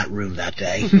was in that room that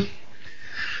day.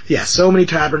 Yeah, so many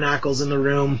Tabernacles in the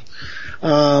room.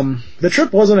 The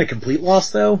trip wasn't a complete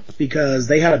loss, though, because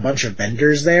they had a bunch of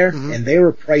vendors there, and they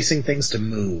were pricing things to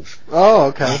move. Oh,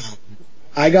 okay.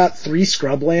 I got 3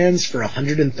 Scrublands for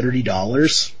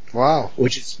 $130. Wow.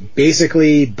 Which is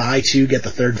basically buy 2, get the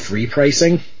 3rd free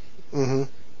pricing.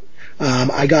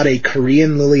 I got a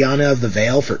Korean Liliana of the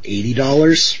Veil for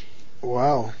 $80.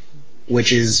 Wow.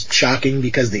 which is shocking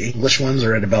because the English ones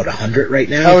are at about 100 right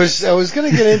now. I was going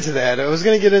to get into that. I was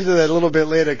going to get into that a little bit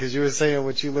later because you were saying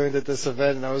what you learned at this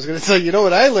event, and I was going to tell you know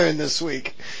what I learned this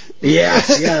week. Yeah.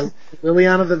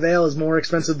 Liliana the Veil is more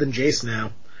expensive than Jace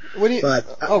now. What do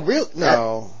you? Really?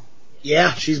 No.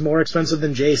 Yeah, she's more expensive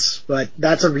than Jace, but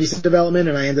that's a recent development,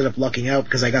 and I ended up lucking out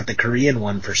because I got the Korean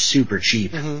one for super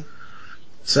cheap. Mm-hmm.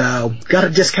 So, got a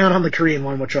discount on the Korean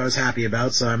one, which I was happy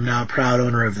about, so I'm now a proud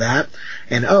owner of that.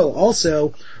 And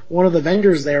also, one of the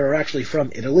vendors there are actually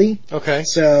from Italy. Okay.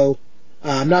 So,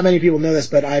 not many people know this,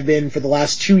 but I've been, for the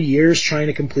last 2 years, trying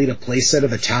to complete a playset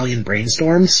of Italian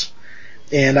Brainstorms.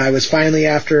 And I was finally,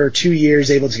 after 2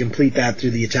 years, able to complete that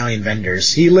through the Italian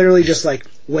vendors. He literally just,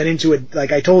 went into it,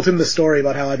 I told him the story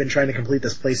about how I've been trying to complete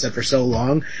this playset for so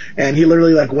long, and he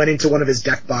literally, went into one of his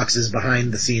deck boxes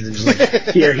behind the scenes and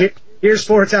just here's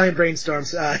 4 Italian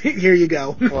Brainstorms, here you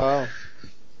go. Wow.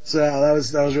 So that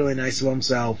was really nice of him,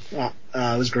 so, it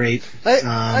was great.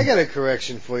 I got a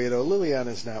correction for you though,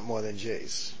 Liliana's not more than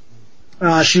Jace.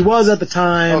 She was at the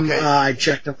time. Okay. I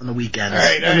checked up on the weekends. All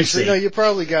right, Let me see. no, you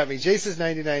probably got me. Jace is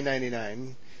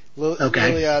 $99.99.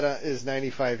 Okay. Liliana is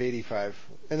 $95.85,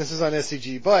 and this is on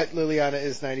SCG. But Liliana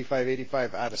is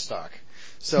 $95.85 out of stock.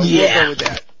 So we'll go with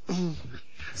that.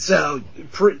 So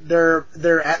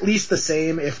they're at least the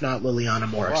same, if not Liliana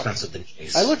more expensive than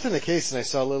Jace. I looked in the case and I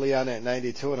saw Liliana at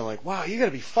 92, and I'm like, wow, you got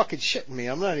to be fucking shitting me.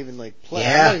 I'm not even playing.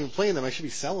 Yeah. I'm not even playing them. I should be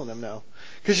selling them now.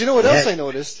 Because you know what else I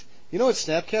noticed? You know what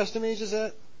Snapcaster Mage is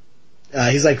at?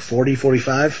 He's 40,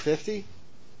 45? 50?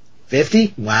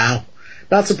 50? Wow.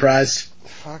 Not surprised.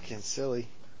 Fucking silly.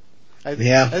 I think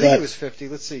it was 50.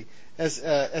 Let's see.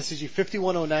 SCG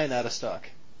 5109 out of stock.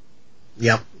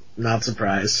 Yep. Not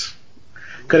surprised.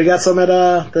 Could have got some at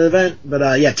the event, but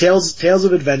Tales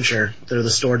of Adventure. They're the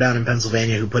store down in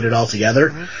Pennsylvania who put it all together.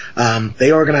 Mm-hmm.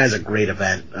 They organize a great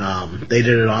event. They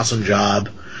did an awesome job.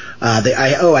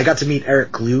 I got to meet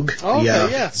Eric Klug,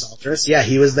 altarist. Yeah,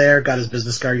 he was there. Got his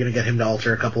business card. Going to get him to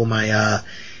alter a couple of my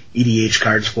EDH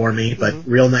cards for me. But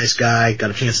real nice guy.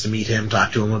 Got a chance to meet him,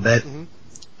 talk to him a bit.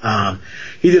 Mm-hmm.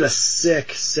 He did a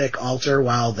sick altar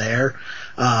while there.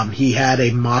 He had a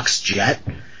Mox Jet,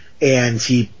 and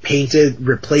he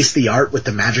replaced the art with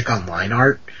the Magic Online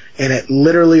art, and it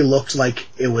literally looked like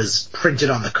it was printed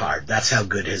on the card. That's how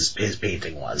good his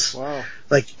painting was. Wow.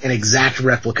 Like an exact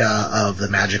replica of the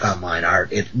Magic Online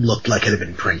art. It looked like it had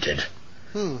been printed.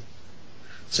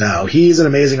 So he's an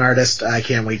amazing artist. I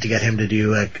can't wait to get him to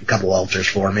do a couple altars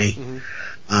for me.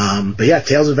 But yeah,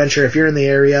 Tales of Adventure, if you're in the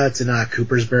area, it's in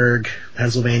Coopersburg,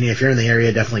 Pennsylvania. If you're in the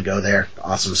area, definitely go there.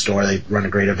 Awesome store. They run a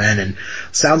great event, and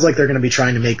sounds like they're going to be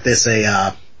trying to make this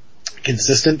a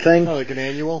consistent thing. Oh, like an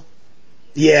annual?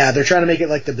 Yeah, they're trying to make it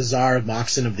like the Bazaar of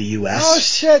Moxon of the U.S. Oh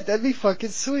shit, that'd be fucking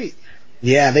sweet.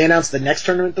 Yeah, they announced the next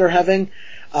tournament they're having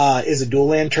is a dual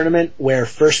land tournament where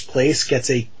first place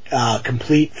gets a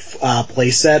complete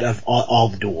play set of all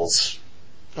the duels.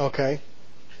 Okay.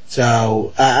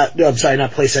 So, I'm sorry,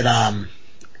 not playset,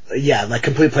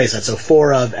 complete playset, so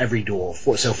 4 of every duel.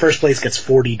 So first place gets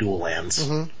 40 duel lands.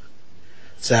 Mm-hmm.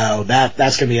 So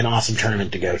that's gonna be an awesome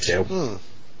tournament to go to.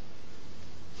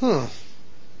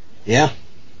 Yeah.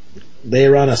 They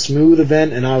run a smooth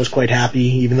event, and I was quite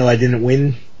happy, even though I didn't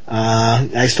win.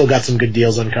 I still got some good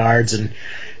deals on cards, and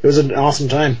it was an awesome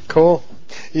time. Cool.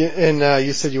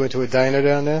 You said you went to a diner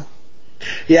down there?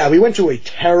 Yeah, we went to a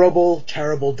terrible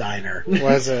diner.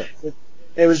 Why is it?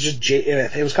 It was just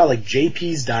it was called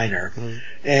JP's Diner. Mm-hmm.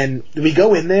 And we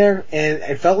go in there, and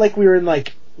it felt like we were in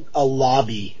a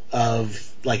lobby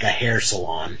of a hair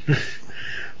salon.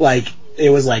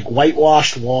 It was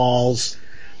whitewashed walls.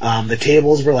 The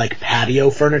tables were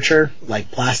patio furniture,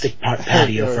 plastic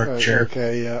patio furniture.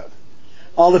 Okay, yeah.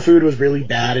 All the food was really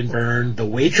bad and burned. The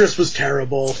waitress was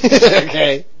terrible.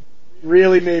 Okay.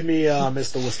 Really made me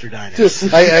miss the Worcester Diner.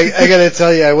 I gotta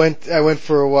tell you, I went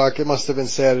for a walk. It must have been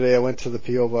Saturday. I went to the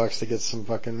P.O. box to get some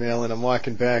fucking mail, and I'm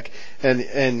walking back,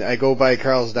 and I go by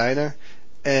Carl's Diner,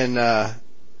 and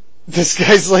this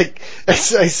guy's I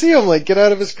see him get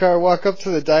out of his car, walk up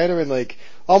to the diner, and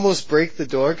almost break the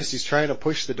door because he's trying to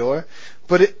push the door.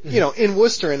 But in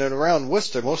Worcester and around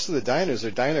Worcester, most of the diners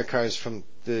are diner cars from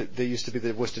they used to be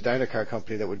the Worcester Diner Car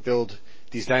Company that would build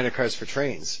these diner cars for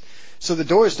trains. So the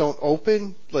doors don't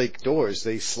open like doors;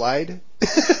 they slide.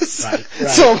 Right.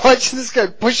 So I'm watching this guy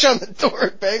push on the door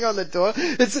and bang on the door.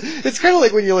 It's kind of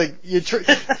like when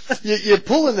you're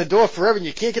pulling the door forever and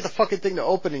you can't get the fucking thing to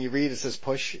open, and you read it says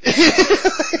push.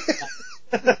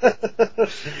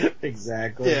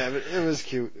 Exactly. Yeah, but it was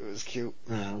cute. It was cute.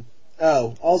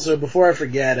 Oh, also before I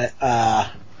forget,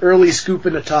 early scoop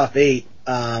in the top 8.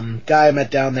 Guy I met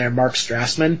down there, Mark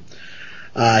Strassman.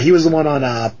 He was the one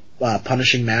on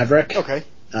Punishing Maverick. Okay.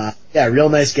 Yeah, real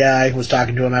nice guy. Was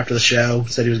talking to him after the show.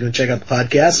 Said he was going to check out the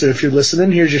podcast. So if you're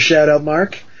listening, here's your shout out,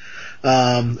 Mark.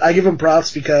 I give him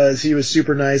props because he was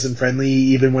super nice and friendly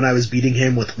even when I was beating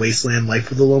him with Wasteland Life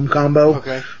with the Loam combo,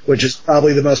 which is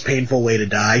probably the most painful way to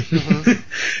die. Mm-hmm.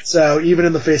 So even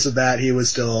in the face of that, he was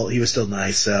still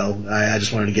nice. So I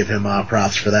just wanted to give him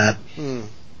props for that.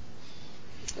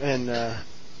 And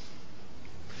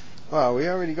wow, are we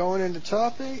already going into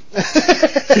top 8?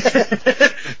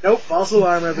 Nope, false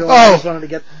alarm, everyone. I just wanted to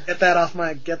get that off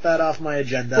my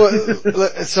agenda. Well,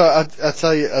 so I'll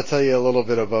tell you a little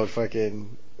bit about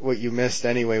fucking what you missed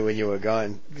anyway when you were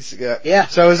gone. Yeah.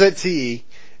 So I was at TE,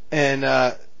 and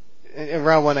in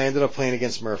round 1 I ended up playing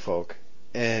against Merfolk,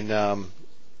 and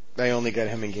I only got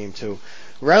him in game 2.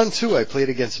 Round 2 I played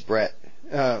against Brett,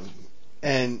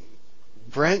 and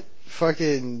Brent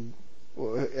fucking, I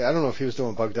don't know if he was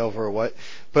doing Bug Delver or what,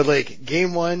 but like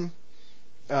game 1,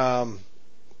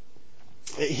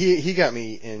 he got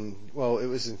me in, well, it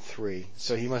was in 3,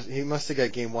 so he must have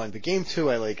got game 1, but game 2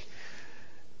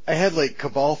 I had like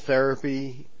Cabal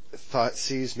Therapy,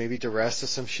 Thoughtseize, maybe Duress or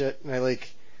some shit, and I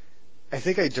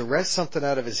think I Duress something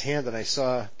out of his hand, and I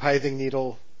saw Pithing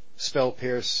Needle, Spell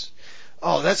Pierce.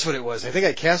 Oh, that's what it was. I think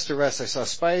I cast Duress. I saw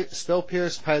Spell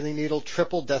Pierce, Pithing Needle,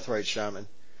 triple Deathrite Shaman.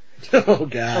 Oh,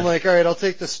 God. I'm like, alright, I'll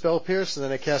take the Spell Pierce, and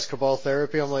then I cast Cabal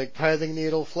Therapy. I'm like, Pithing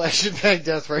Needle, Flash and Bang,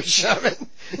 Deathrite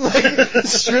Shaman.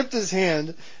 Stripped his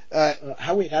hand.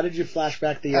 How did you flash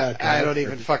back the, I don't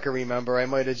even fucking remember. I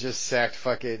might have just sacked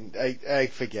fucking, I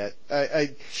forget. You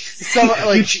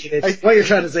cheated. What you're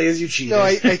trying to say is you cheated. No,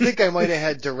 I think I might have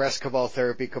had Duress Cabal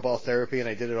Therapy, and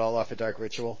I did it all off a Dark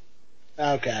Ritual.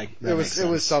 Okay. It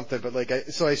was something,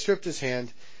 but so I stripped his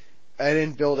hand. I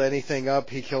didn't build anything up.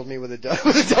 He killed me with a Delver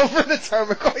and a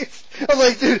Tarmogoyf. I'm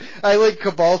like, dude, I like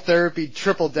Cabal Therapy,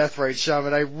 triple Deathrite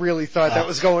Shaman. I really thought that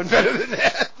was going better than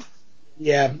that.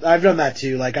 Yeah, I've done that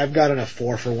too. Like, I've gotten a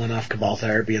 4-for-1 off Cabal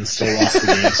Therapy and still lost the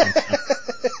game somehow.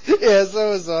 Yeah, so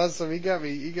it was awesome. He got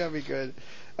me good.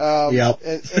 Yep.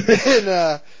 And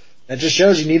that just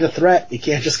shows you need a threat. You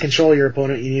can't just control your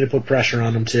opponent. You need to put pressure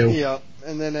on them too. Yeah,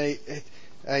 and then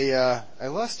I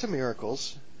lost to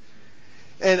Miracles.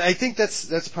 And I think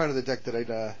that's part of the deck that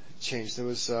I'd changed. There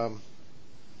was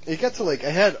it got to like I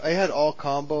had all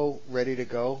combo ready to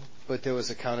go, but there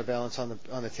was a counterbalance on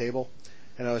the table,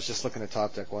 and I was just looking at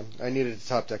top deck one. I needed to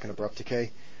top deck an Abrupt Decay,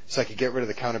 so I could get rid of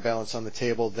the counterbalance on the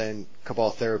table, then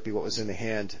Cabal Therapy what was in the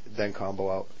hand, then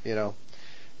combo out, you know.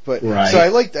 But right. So I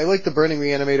liked the Burning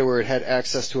Reanimator where it had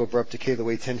access to Abrupt Decay the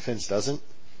way Tin Fins doesn't.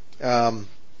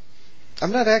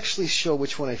 I'm not actually sure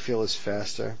which one I feel is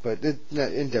faster, but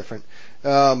indifferent.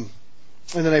 And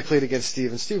then I played against Steve,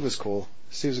 and Steve was cool.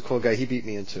 Steve's a cool guy. He beat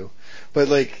me in 2. But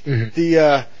like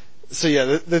the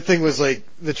thing was like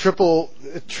the triple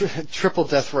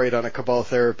Deathrite on a Cabal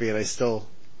Therapy, and I still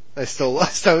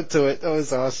lost out to it. That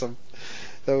was awesome.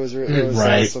 That was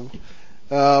right.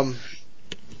 awesome.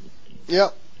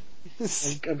 Yep.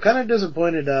 I'm kind of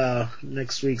disappointed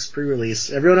next week's pre-release.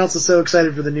 Everyone else is so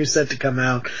excited for the new set to come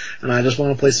out, and I just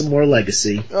want to play some more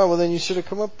Legacy. Oh, well then you should have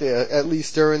come up there, at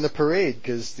least during the parade,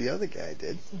 because the other guy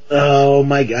did. Oh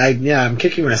my god, yeah, I'm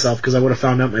kicking myself because I would have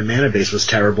found out my mana base was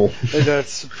terrible.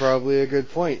 That's probably a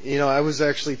good point. You know, I was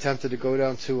actually tempted to go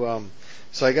down to,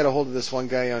 so I got a hold of this one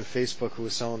guy on Facebook who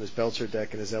was selling his Belcher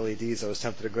deck and his LEDs. I was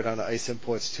tempted to go down to Ice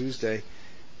Imports Tuesday,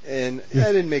 and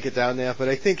I didn't make it down there, but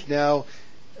I think now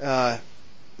I'll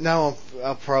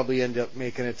probably end up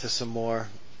making it to some more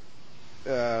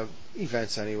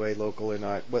events anyway, local or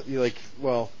not. But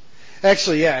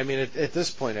actually, yeah. I mean, at this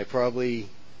point, I probably,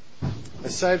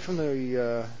 aside from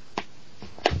the,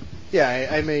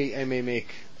 I may make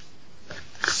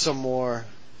some more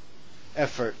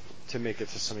effort to make it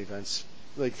to some events,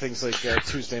 like things like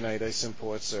Tuesday night Ice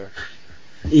Imports or.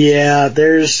 Yeah,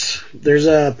 there's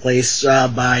a place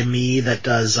by me that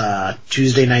does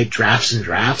Tuesday night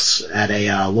drafts at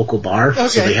a local bar. Okay.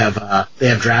 So they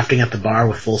have drafting at the bar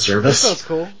with full service. That sounds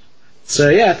cool. So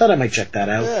yeah, I thought I might check that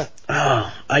out. Yeah.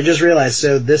 Oh, I just realized.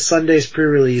 So this Sunday's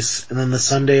pre-release, and then the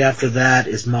Sunday after that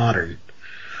is Modern.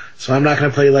 So I'm not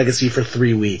going to play Legacy for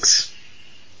 3 weeks.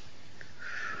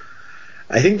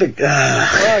 I think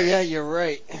Oh yeah, you're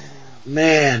right.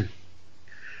 Man.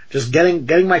 Just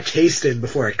getting my taste in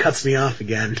before it cuts me off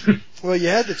again. Well, you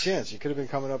had the chance. You could have been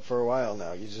coming up for a while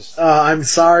now. You just. I'm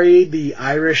sorry. The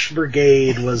Irish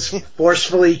Brigade was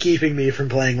forcefully keeping me from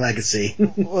playing Legacy.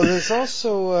 Well, there's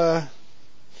also. I'm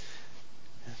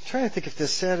trying to think if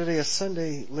there's Saturday or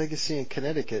Sunday Legacy in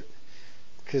Connecticut,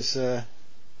 because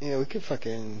we could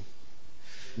fucking.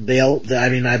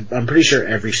 I'm pretty sure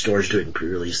every store's doing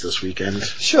pre-release this weekend.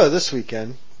 Sure, this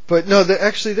weekend, But no,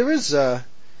 actually there is, there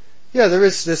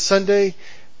is this Sunday.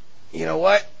 You know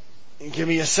what? Give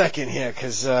me a second here,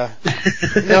 cause, no,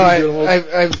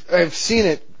 I've seen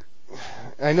it.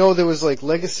 I know there was like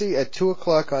Legacy at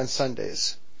 2:00 on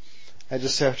Sundays. I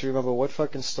just have to remember what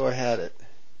fucking store had it.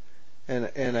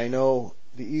 And I know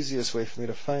the easiest way for me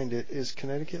to find it is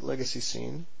Connecticut Legacy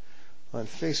Scene on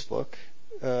Facebook.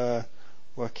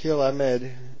 Wakil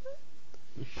Ahmed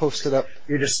posted up.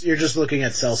 You're just looking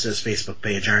at Celsius Facebook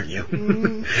page, aren't you?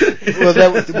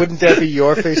 Well, wouldn't that be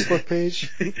your Facebook page?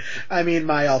 I mean,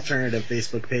 my alternative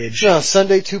Facebook page. No,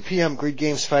 Sunday 2 p.m. Greed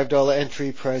Games $5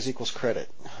 entry, prize equals credit.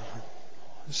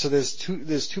 So there's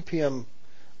 2 p.m.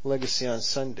 Legacy on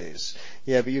Sundays.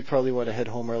 Yeah, but you'd probably want to head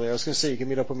home early. I was gonna say you can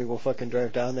meet up with me. We'll fucking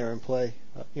drive down there and play.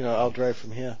 I'll drive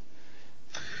from here.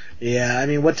 Yeah, I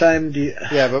mean, what time do you?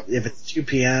 Yeah, but if it's 2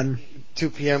 p.m. 2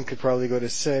 p.m. could probably go to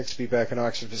 6. Be back in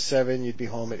Oxford for 7. You'd be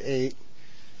home at 8.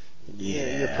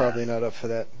 Yeah, you're probably not up for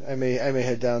that. I may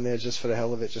head down there just for the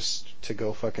hell of it, just to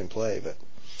go fucking play. But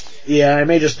yeah, I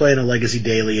may just play in a Legacy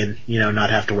daily and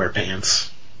not have to wear pants.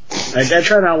 I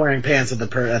try not wearing pants at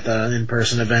the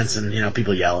in-person events, and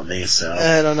people yell at me. So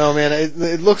I don't know, man.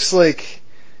 It looks like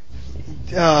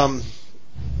I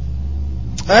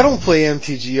don't play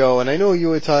MTGO, and I know you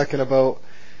were talking about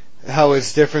how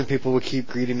it's different. People would keep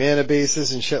greedy mana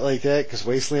bases and shit like that because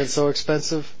Wasteland's so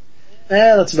expensive.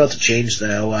 That's about to change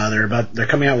though. They're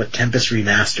coming out with Tempest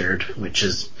Remastered, which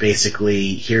is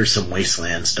basically here's some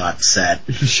Wastelands set.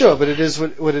 Sure, but it is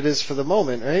what it is for the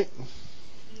moment, right?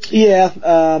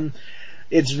 Yeah,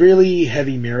 it's really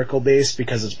heavy Miracle based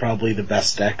because it's probably the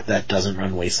best deck that doesn't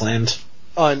run Wasteland.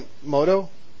 On Moto?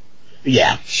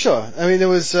 Yeah. Sure. I mean, there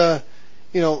was,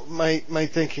 my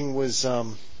thinking was,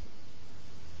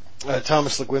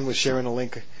 Thomas Le Guin was sharing a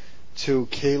link to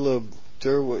Caleb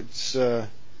Durwood's,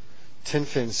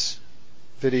 Tinfin's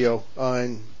video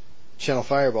on Channel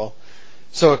Fireball.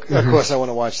 So, of course I want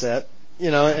to watch that,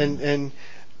 and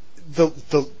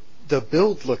the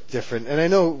build looked different, and I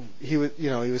know he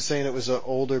was saying it was an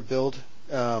older build.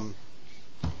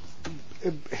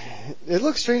 It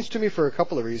looks strange to me for a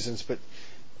couple of reasons, but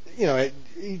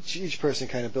each person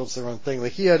kind of builds their own thing.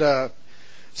 Like he had,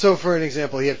 so for an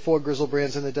example, he had 4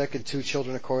 Grizzlebrands in the deck and 2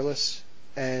 Children of Corliss,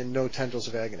 and no Tendrils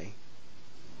of Agony.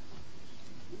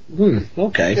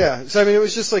 Okay. Yeah, so I mean, it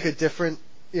was just like a different.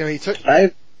 He took.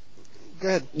 Go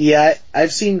ahead. Yeah,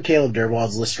 I've seen Caleb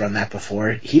Durwald's list run that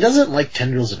before. He doesn't like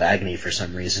Tendrils of Agony for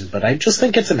some reason, but I just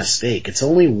think it's a mistake. It's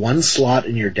only 1 slot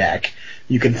in your deck.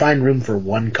 You can find room for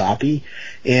 1 copy,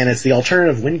 and it's the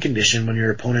alternative win condition when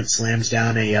your opponent slams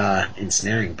down a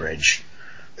Ensnaring Bridge.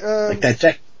 Like that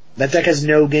deck has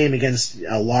no game against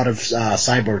a lot of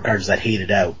sideboard cards that hate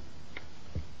it out.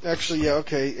 Actually, yeah,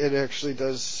 okay, it actually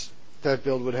does. That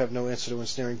build would have no answer to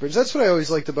Ensnaring Bridge. That's what I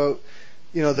always liked about.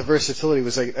 The versatility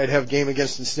was like I'd have game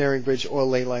against Ensnaring Bridge or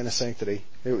Ley Line of Sanctity.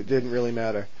 It didn't really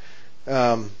matter.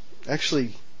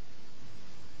 Actually,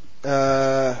 wait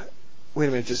a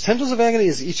minute. Tendrils of Agony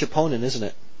is each opponent, isn't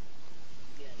it?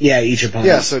 Yeah, each opponent.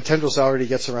 Yeah, so Tendrils already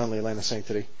gets around Ley Line of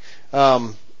Sanctity.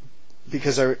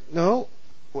 Because no.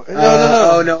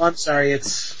 Oh no, I'm sorry.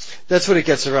 That's what it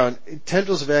gets around.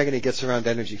 Tendrils of Agony gets around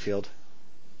Energy Field.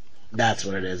 That's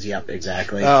what it is. Yep,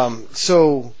 exactly.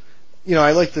 So.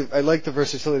 I like the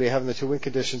versatility of having the 2 win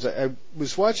conditions. I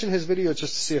was watching his video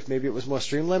just to see if maybe it was more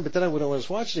streamlined, but then when I was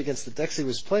watching against the decks he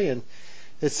was playing,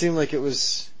 it seemed like it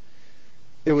was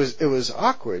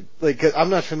awkward. Like,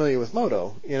 I'm not familiar with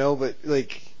Moto, but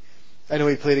like, I know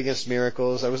he played against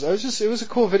Miracles. it was a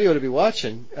cool video to be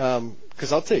watching,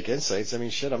 cause I'll take insights. I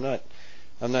mean, shit, I'm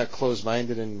not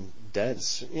closed-minded and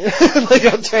dense. Like,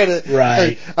 I'm trying to,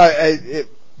 right.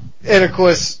 And of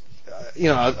course,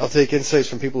 I'll take insights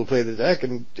from people who play the deck,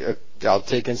 and I'll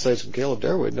take insights from Caleb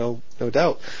Durwood, no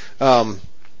doubt.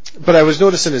 But I was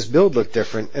noticing his build looked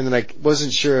different, and then I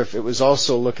wasn't sure if it was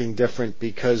also looking different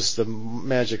because the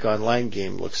Magic Online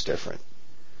game looks different.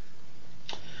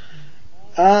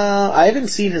 I haven't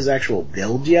seen his actual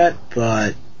build yet,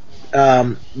 but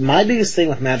my biggest thing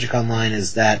with Magic Online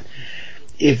is that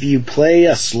if you play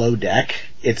a slow deck,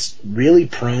 it's really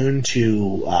prone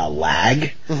to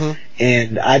lag,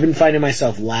 and I've been finding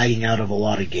myself lagging out of a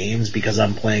lot of games because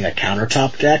I'm playing a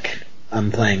countertop deck.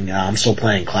 I'm still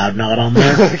playing Cloudnot on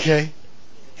there. Okay.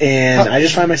 And I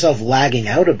just find myself lagging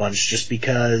out a bunch just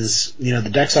because, the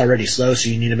deck's already slow, so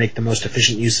you need to make the most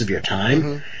efficient use of your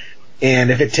time.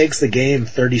 And if it takes the game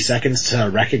 30 seconds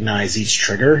to recognize each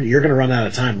trigger, you're going to run out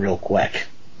of time real quick.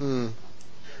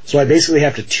 So I basically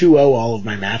have to 2-0 all of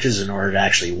my matches in order to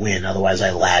actually win, otherwise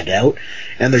I lag out.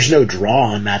 And there's no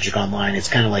draw on Magic Online. It's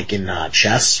kind of like in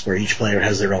chess, where each player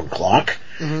has their own clock.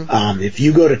 Mm-hmm. If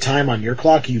you go to time on your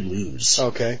clock, you lose.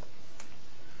 Okay.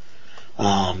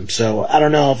 So I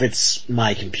don't know if it's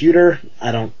my computer.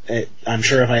 I'm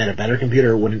sure if I had a better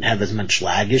computer, it wouldn't have as much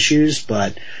lag issues,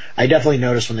 but I definitely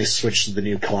noticed when they switched to the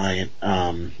new client,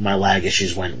 my lag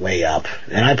issues went way up.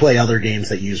 And I play other games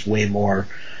that use way more,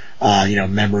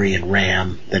 memory and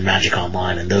RAM than Magic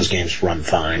Online, and those games run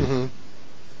fine. Mm-hmm.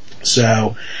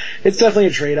 So it's definitely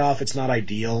a trade-off. It's not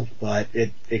ideal, but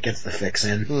it gets the fix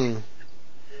in.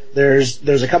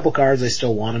 There's a couple cards I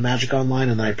still want in Magic Online,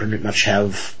 and then I pretty much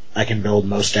I can build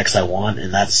most decks I want,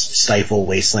 and that's Stifle,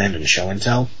 Wasteland, and Show and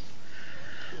Tell.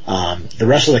 The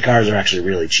rest of the cards are actually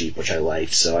really cheap, which I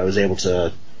liked, so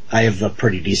I have a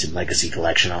pretty decent Legacy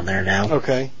collection on there now.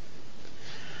 Okay.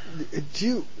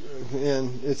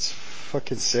 Man, it's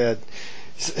fucking sad.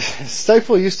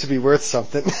 Stifle used to be worth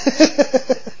something.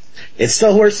 It's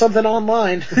still worth something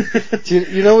online. Do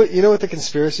you know what the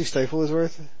conspiracy Stifle is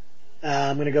worth?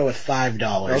 I'm gonna go with $5.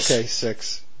 Okay,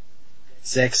 6.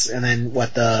 6, and then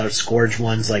what, the Scourge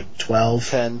one's like 12?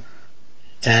 10.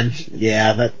 10?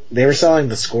 Yeah, they were selling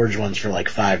the Scourge ones for like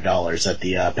 $5 at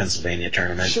the Pennsylvania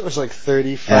tournament. Shit was like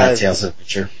 35. Tales of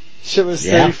Adventure. Shit was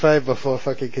 35 before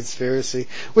fucking conspiracy,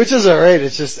 which is alright.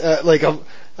 It's just I'm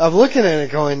looking at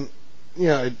it going,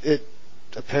 it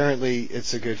apparently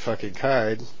it's a good fucking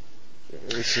card.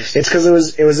 It's because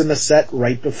it was in the set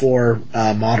right before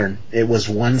Modern. It was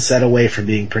one set away from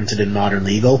being printed in Modern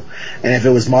Legal, and if it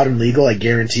was Modern Legal, I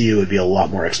guarantee you it would be a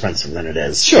lot more expensive than it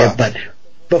is. Sure. But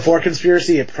before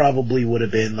Conspiracy, it probably would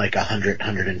have been like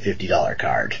 $150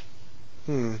 card.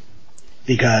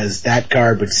 Because that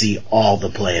card would see all the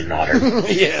play in Modern.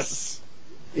 Yes.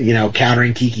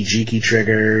 Countering Kiki Jiki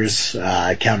triggers,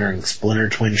 countering Splinter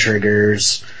Twin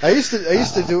triggers. I used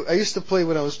to play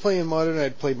when I was playing Modern.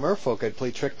 I'd play Merfolk. I'd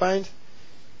play Trickbind.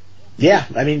 Yeah,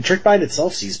 I mean Trickbind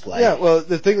itself sees play. Yeah, well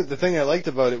the thing I liked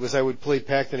about it was I would play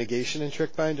Pact and Negation in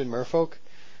Trickbind and Merfolk.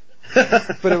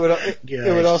 But it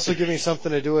would also give me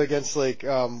something to do against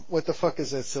what the fuck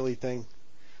is that silly thing?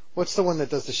 What's the one that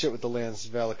does the shit with the lands?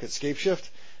 Valakut Scapeshift.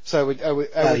 So I would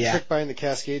Trickbind the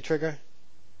Cascade trigger.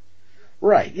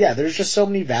 Right, yeah, there's just so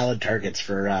many valid targets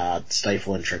for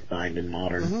Stifle and Trickbind in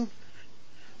Modern.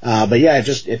 But yeah,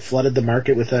 it flooded the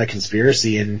market with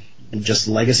Conspiracy, and just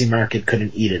the Legacy market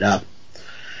couldn't eat it up.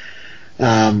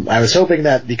 I was hoping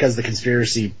that because the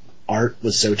Conspiracy art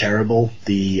was so terrible,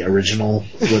 the original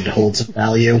would hold some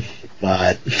value,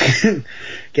 but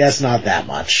guess not that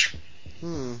much.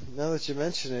 Now that you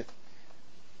mention it.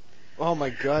 Oh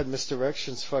my god,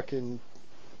 Misdirection's fucking...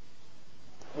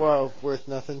 Wow, worth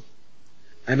nothing.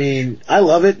 I mean, I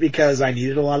love it because I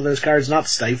needed a lot of those cards, not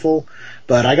Stifle,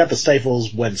 but I got the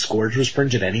Stifles when Scourge was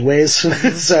printed anyways.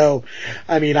 So,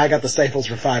 I mean, I got the Stifles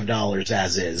for $5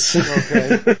 as is.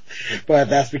 Okay. But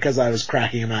that's because I was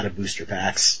cracking them out of booster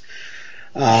packs.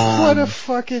 What a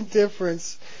fucking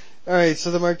difference. Alright,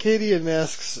 so the Marcadian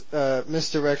Masks,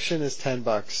 Misdirection is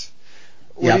 $10.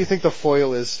 What do you think the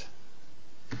foil is?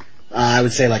 I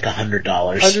would say like $100.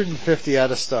 $150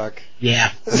 out of stock.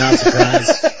 Yeah, not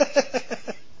surprised.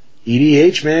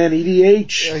 EDH, man,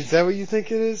 EDH. Is that what you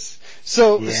think it is?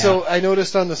 So I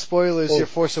noticed on the spoilers your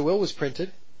Force of Will was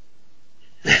printed.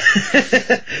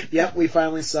 Yep, we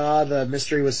finally saw the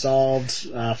mystery was solved.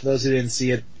 For those who didn't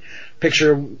see it,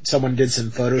 someone did some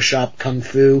Photoshop kung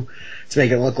fu to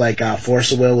make it look like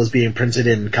Force of Will was being printed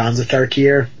in Khans of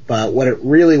Tarkir, but what it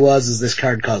really was is this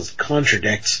card called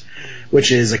Contradict,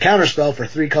 which is a counterspell for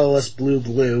 3 colorless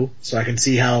blue, so I can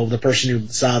see how the person who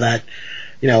saw that,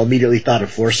 immediately thought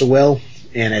of Force of Will,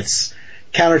 and it's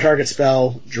counter target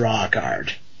spell, draw a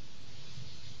card.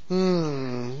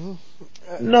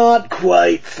 Not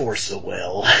quite Force of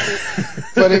Will.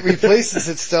 But it replaces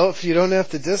itself. You don't have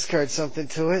to discard something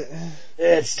to it.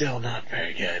 It's still not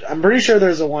very good. I'm pretty sure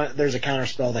there's a counter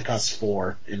spell that costs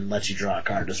 4 and lets you draw a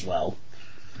card as well.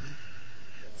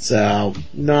 So,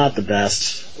 not the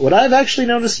best. What I've actually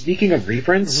noticed, speaking of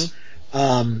reprints,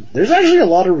 there's actually a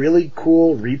lot of really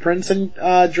cool reprints in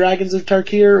Dragons of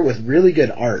Tarkir with really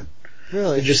good art.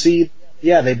 Really? Did you see?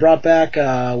 Yeah, they brought back,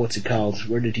 what's it called?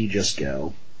 Where did he just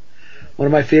go? One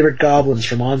of my favorite goblins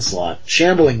from Onslaught.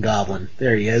 Shambling Goblin.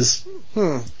 There he is.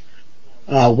 1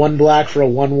 black for a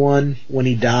 1/1. When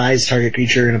he dies, target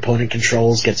creature an opponent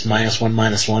controls gets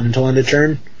 -1/-1 until end of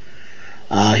turn.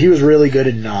 He was really good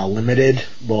in Limited,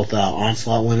 both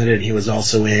Onslaught Limited, and he was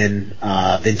also in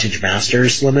Vintage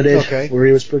Masters Limited, where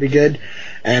he was pretty good.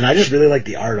 And I just really like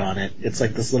the art on it. It's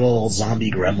like this little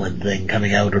zombie gremlin thing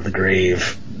coming out of the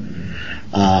grave.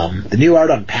 The new art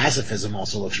on pacifism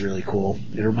also looks really cool.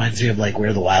 It reminds me of like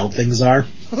Where the Wild Things Are.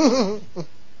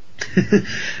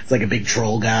 It's like a big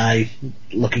troll guy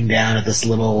looking down at this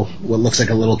what looks like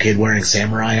a little kid wearing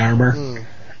samurai armor.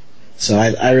 So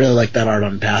I really like that art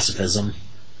on pacifism.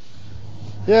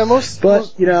 Yeah,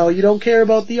 But, you don't care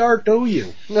about the art, do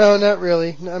you? No, not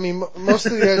really. I mean, most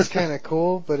of the art's kind of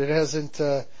cool, but it hasn't,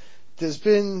 there's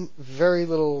been very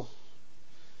little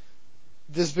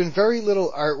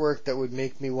artwork that would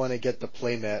make me want to get the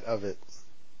playmat of it.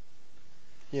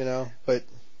 But...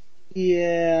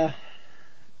 Yeah.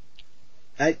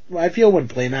 I feel when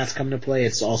playmats come to play,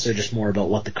 it's also just more about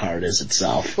what the card is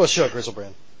itself. Well, sure,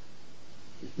 Grizzlebrand.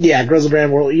 Yeah, Grizzlebrand,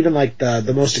 well, even like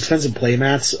the most expensive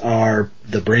playmats are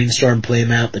the Brainstorm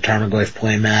playmat, the Tarmogoyf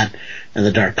playmat, and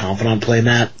the Dark Confidant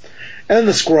playmat. And then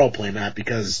the Squirrel playmat,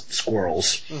 because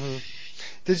squirrels. Mm-hmm.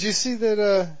 Did you see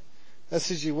that,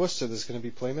 SCG Worcester, there's going to be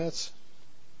playmats?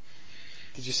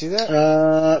 Did you see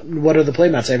that? What are the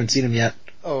playmats? I haven't seen them yet.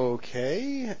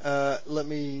 Okay, let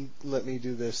me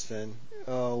do this then.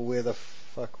 Oh, where the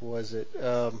fuck was it?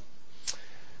 Give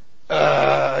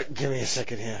me a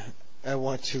second here. I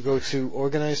want to go to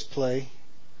Organized Play.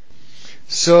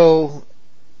 So,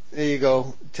 there you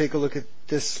go. Take a look at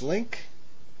this link.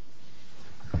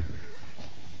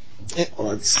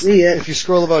 Let's see it. If you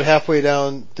scroll about halfway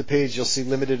down the page, you'll see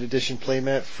limited edition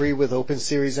playmat, free with open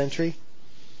series entry.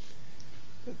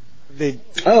 I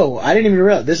didn't even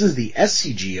realize. This is the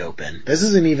SCG Open. This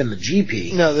isn't even the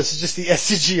GP. No, this is just the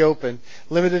SCG Open.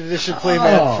 Limited edition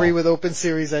playmat, free with open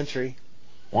series entry.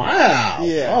 Wow.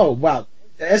 Yeah. Oh, wow.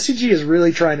 The SCG is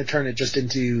really trying to turn it just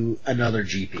into another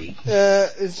GP.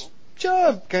 Its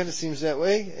job kind of seems that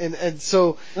way, and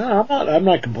so. No, I'm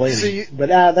not complaining. But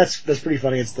that's pretty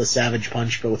funny. It's the Savage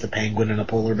Punch, but with a penguin and a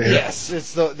polar bear.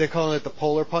 Yes, they're calling it the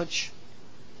Polar Punch.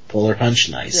 Polar Punch,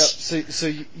 nice. Yep. So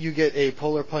you get a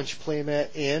Polar Punch playmat,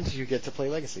 and you get to play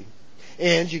Legacy,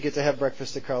 and you get to have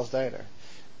breakfast at Carl's Diner,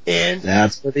 and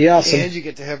that's pretty awesome. And you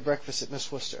get to have breakfast at Miss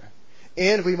Worcester,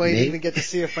 and we might even get to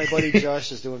see if my buddy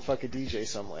Josh is doing fucking DJ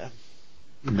somewhere.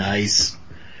 Nice.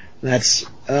 That's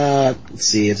let's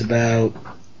see, it's about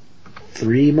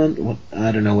 3 months.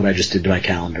 I don't know what I just did to my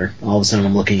calendar. All of a sudden,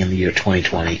 I'm looking in the year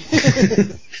 2020.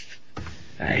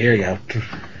 All right, here we go.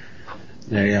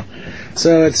 There you go.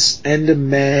 So it's end of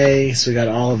May, so we got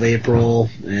all of April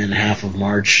and half of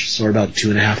March, so we're about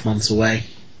 2.5 months away.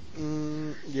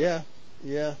 Yeah,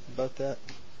 about that.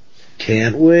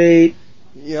 Can't wait.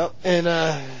 Yep, and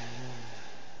I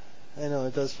know,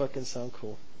 it does fucking sound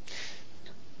cool.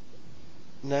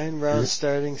 9 rounds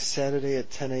starting Saturday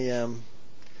at 10 a.m.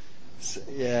 So,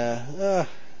 yeah,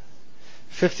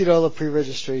 $50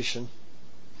 pre-registration.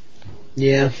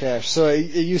 Yeah. Cash. So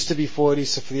it used to be $40,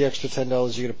 so for the extra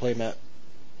 $10 you get a playmat.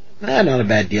 Not a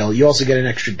bad deal. You also get an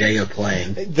extra day of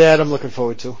playing. That I'm looking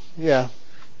forward to. Yeah.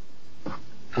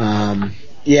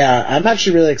 Yeah, I'm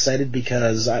actually really excited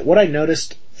because what I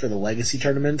noticed for the Legacy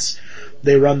tournaments,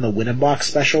 they run the Win-A-Box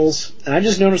specials, and I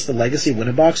just noticed the Legacy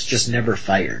Win-A-Box just never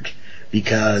fired.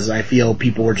 Because I feel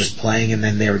people were just playing and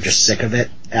then they were just sick of it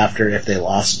if they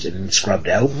lost and scrubbed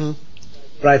out. Mm-hmm.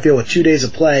 But I feel with 2 days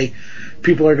of play,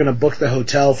 people are going to book the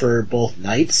hotel for both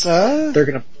nights. They're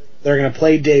going to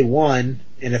play day one,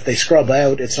 and if they scrub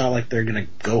out, it's not like they're going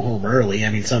to go home early. I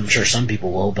mean, I'm sure some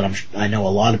people will, but I know a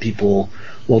lot of people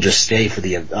will just stay for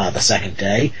the second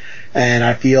day. And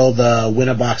I feel the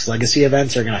Win-A-Box Legacy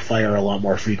events are going to fire a lot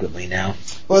more frequently now.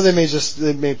 Well, they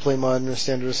may play Modern or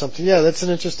Standard or something. Yeah, that's an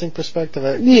interesting perspective.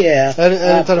 I didn't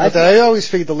thought about that. I always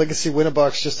figured the Legacy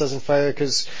Win-A-Box just doesn't fire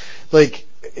because,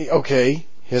 okay,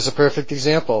 here's a perfect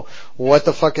example. What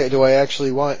the fuck do I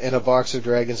actually want in a box of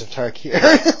Dragons of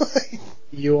Tarkir?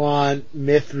 You want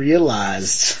Myth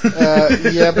Realized.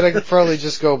 Yeah, but I could probably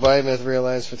just go buy Myth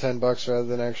Realized for $10 rather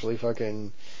than actually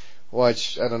fucking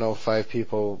watch, 5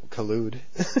 people collude.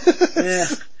 Yeah.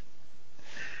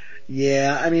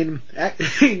 Yeah, I mean,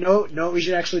 no, what we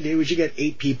should actually do? We should get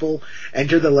 8 people,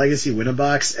 enter the Legacy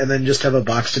Win-A-Box, and then just have a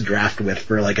box to draft with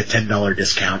for like a $10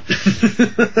 discount.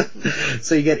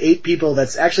 So you get 8 people,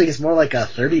 it's more like a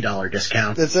 $30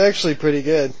 discount. That's actually pretty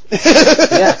good.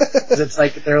 Yeah, it's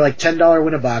they're like $10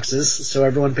 Win-A-Boxes, so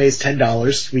everyone pays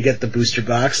 $10, we get the booster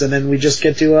box, and then we just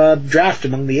get to draft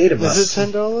among the 8 of us. Is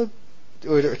it $10?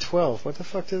 Or 12. What the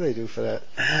fuck do they do for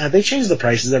that? They change the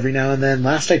prices every now and then.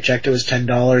 Last I checked, it was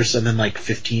 $10 and then like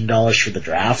 $15 for the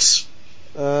drafts.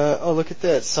 Look at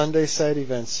that. Sunday side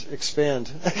events.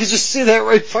 Expand. I can just see that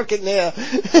right fucking there.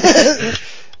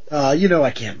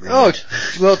 I can't read.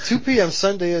 Well, 2 p.m.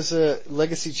 Sunday is a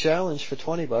Legacy Challenge for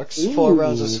 $20. Ooh. 4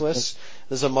 rounds of Swiss.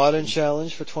 There's a Modern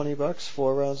Challenge for $20.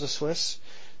 4 rounds of Swiss.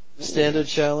 Standard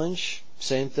Challenge.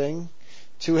 Same thing.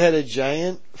 Two-headed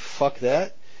giant, fuck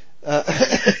that.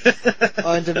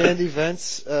 On-demand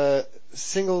events,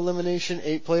 single elimination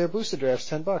 8-player booster drafts,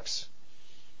 $10.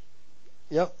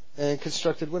 Yep, and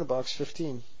constructed winner box,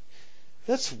 $15.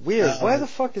 That's weird. Why the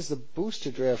fuck is the booster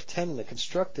draft 10 and the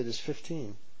constructed is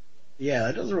 15? Yeah,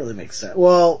 that doesn't really make sense.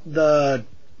 Well, the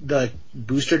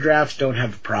booster drafts don't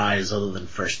have a prize other than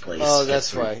first place. Oh,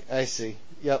 that's why. I see.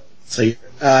 Yep. So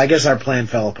I guess our plan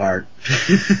fell apart.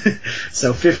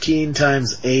 So 15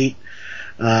 times 8,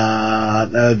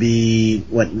 that would be,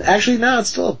 what, actually no, it's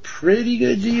still a pretty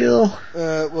good deal.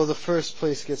 Well, the first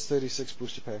place gets 36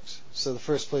 booster packs. So the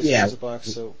first place gets a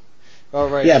box, so... Oh,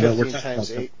 right, yeah, 15 but we're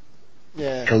times 8.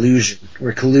 Yeah. Collusion.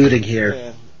 We're colluding here.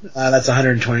 Yeah. That's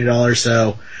 $120,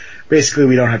 so basically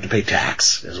we don't have to pay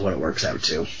tax, is what it works out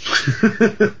to.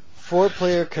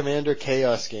 4-player Commander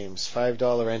Chaos games,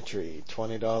 $5 entry,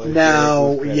 $20.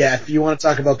 Now, yeah, if you want to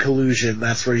talk about collusion,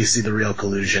 that's where you see the real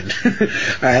collusion.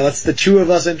 Alright, let's the two of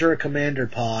us enter a Commander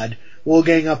pod. We'll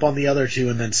gang up on the other two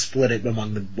and then split it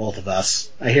among both of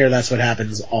us. I hear that's what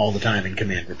happens all the time in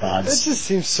Commander pods. That just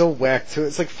seems so whack too.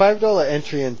 It's like $5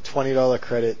 entry and $20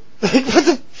 credit. Like, what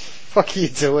the fuck are you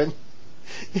doing?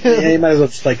 Yeah, you might as well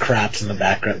just play craps in the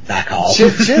back hall.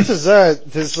 Chances are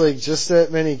there's like just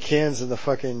that many cans in the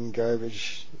fucking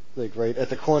garbage, like right at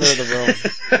the corner of the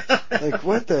room. Like,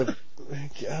 what the?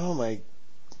 Oh my!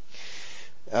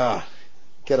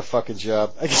 Get a fucking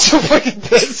job. I get so fucking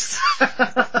pissed.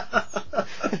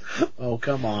 Oh,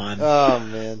 come on. Oh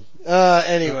man.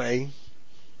 Anyway.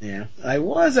 Yeah, I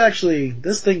was actually.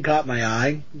 This thing caught my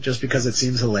eye just because it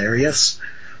seems hilarious.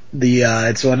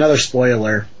 So another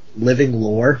spoiler. Living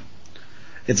Lore.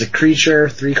 It's a creature,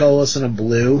 3 colorless and a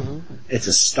blue. Mm-hmm. It's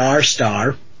a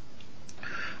star.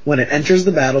 When it enters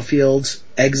the battlefield,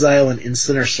 exile an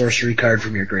instant or sorcery card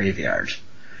from your graveyard.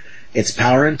 Its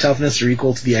power and toughness are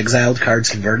equal to the exiled card's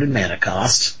converted mana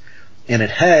cost. And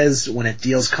it has, when it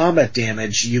deals combat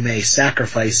damage, you may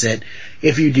sacrifice it.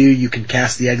 If you do, you can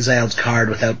cast the exiled card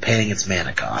without paying its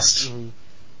mana cost. Mm-hmm.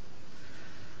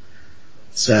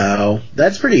 So,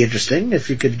 that's pretty interesting. If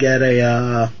you could get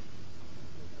anything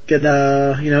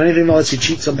that lets you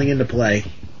cheat something into play.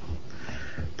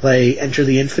 Play Enter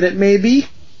the Infinite, maybe?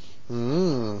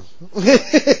 Yeah.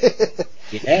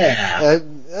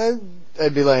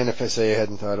 I'd be lying if I say I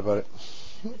hadn't thought about it.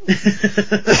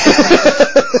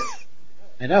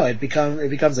 I know, it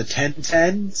becomes a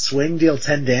 10-10, swing, deal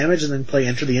 10 damage, and then play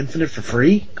Enter the Infinite for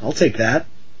free. I'll take that.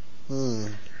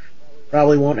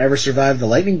 Probably won't ever survive the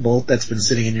lightning bolt that's been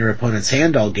sitting in your opponent's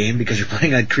hand all game because you're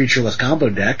playing a creatureless combo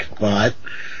deck, but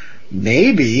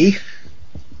maybe.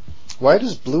 Why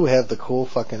does blue have the cool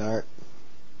fucking art?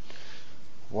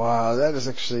 Wow, that is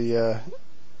actually,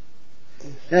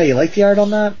 Yeah, you like the art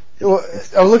on that? Well,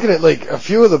 I'm looking at like a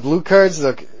few of the blue cards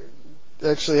that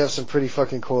actually have some pretty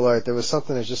fucking cool art. There was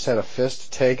something that just had a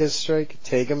fist,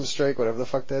 Tagum Strike, whatever the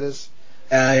fuck that is.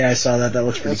 Yeah, I saw that. That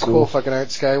looks pretty That's cool fucking art.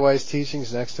 Skywise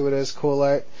Teachings next to it has cool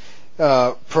art.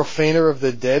 Profaner of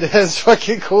the Dead has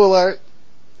fucking cool art.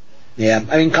 Yeah,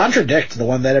 I mean, Contradict, the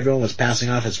one that everyone was passing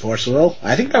off as Force of Will,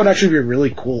 I think that would actually be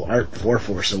really cool art for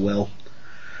Force of Will.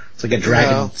 It's like a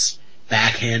dragon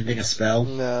backhanding a spell.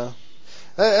 No.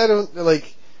 I don't,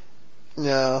 like,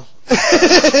 no.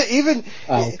 Even,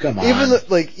 oh, come on. Even the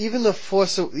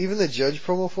Judge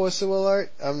promo Force of Will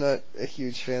art, I'm not a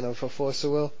huge fan of for Force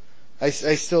of Will.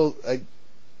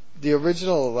 The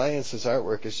original Alliance's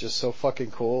artwork is just so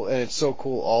fucking cool, and it's so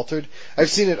cool altered. I've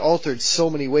seen it altered so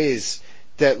many ways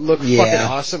that look fucking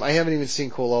awesome. I haven't even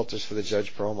seen cool alters for the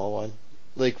Judge promo one.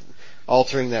 Like,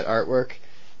 altering that artwork.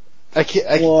 I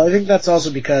think that's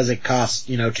also because it costs,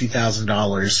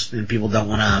 $2,000, and people don't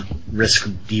want to risk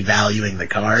devaluing the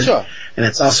card. Sure. And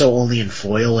it's also only in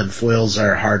foil, and foils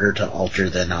are harder to alter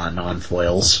than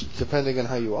non-foils. Depending on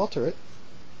how you alter it.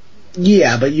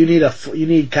 Yeah, but you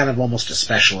need kind of almost a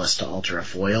specialist to alter a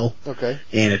foil. Okay.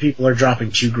 And if people are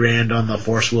dropping $2,000 on the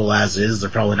Force Will as is, they're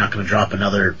probably not going to drop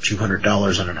another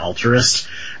 $200 on an Alterist,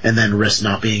 and then risk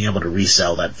not being able to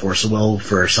resell that Force Will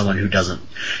for someone who doesn't.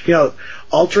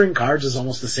 Altering cards is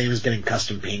almost the same as getting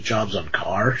custom paint jobs on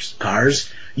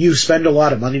cars. You spend a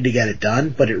lot of money to get it done,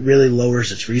 but it really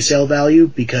lowers its resale value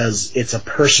because it's a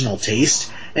personal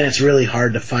taste, and it's really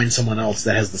hard to find someone else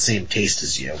that has the same taste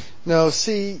as you. No,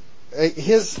 see,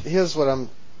 here's what I'm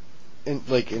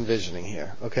envisioning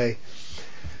here, okay?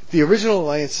 The original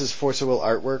Alliance's Force of Will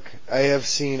artwork I have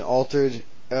seen altered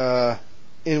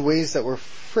in ways that were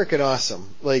frickin' awesome.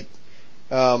 Like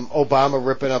Obama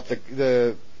ripping up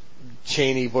the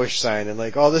Cheney Bush sign and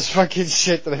like all this fucking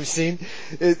shit that I've seen.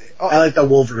 I like the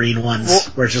Wolverine ones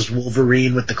where it's just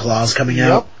Wolverine with the claws coming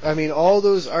out. I mean, all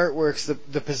those artworks,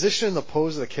 the position and the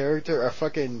pose of the character are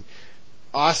fucking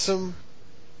awesome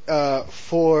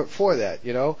for that,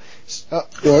 you know.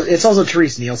 Well, it's also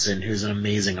Therese Nielsen, who's an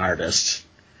amazing artist,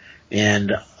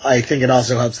 and I think it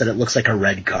also helps that it looks like a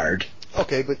red card.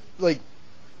 Okay, but like,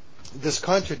 does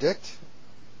contradict?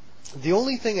 The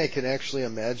only thing I can actually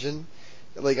imagine,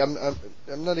 like I'm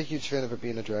not a huge fan of it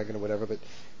being a dragon or whatever, but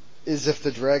is if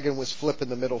the dragon was flipping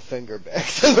the middle finger back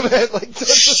to the man, like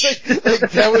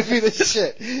that would be the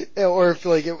shit. Or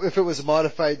if it was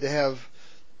modified to have,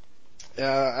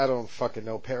 I don't fucking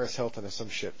know, Paris Hilton or some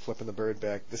shit flipping the bird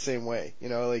back the same way, you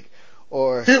know, like,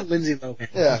 or Lindsay Lohan.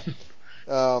 Yeah,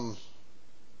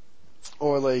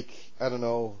 or like I don't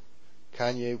know,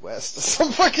 Kanye West or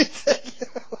some fucking thing.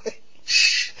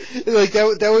 Like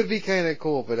that would be kind of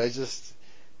cool, but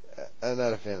I'm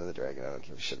not a fan of the dragon. I don't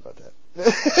give a shit about that.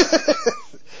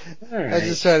 Right. I'm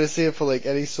just trying to see it for like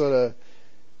any sort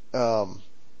of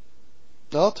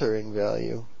altering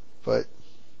value, but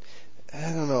I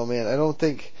don't know, man. I don't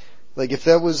think like if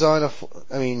that was on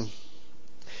I mean,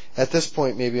 at this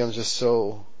point maybe I'm just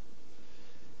so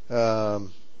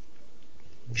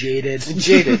jaded.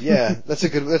 Yeah, that's a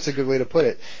good way to put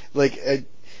it. Like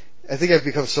I think I've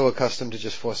become so accustomed to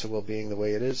just Force of Will being the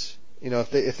way it is. You know,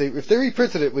 if they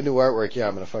reprinted it with new artwork, yeah,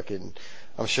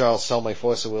 I'm sure I'll sell my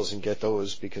Force of Wills and get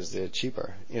those because they're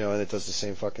cheaper. You know, and it does the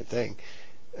same fucking thing.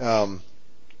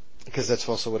 Because that's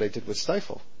also what I did with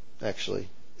Stifle, actually.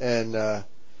 And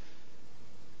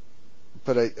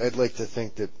but I'd like to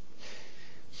think that,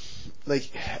 like,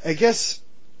 I guess,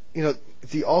 you know,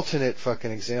 the alternate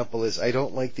fucking example is I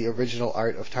don't like the original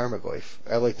art of Tarmogoyf.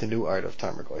 I like the new art of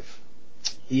Tarmogoyf.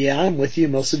 Yeah, I'm with you,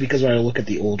 mostly because when I look at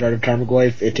the old art of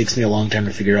Tarmogoyf, it takes me a long time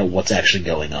to figure out what's actually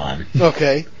going on.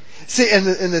 Okay. See, and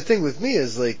the thing with me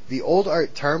is, like, the old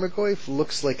art Tarmogoyf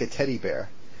looks like a teddy bear.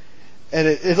 And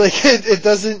it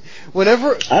doesn't,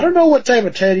 whenever... I don't know what type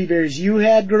of teddy bears you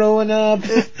had growing up,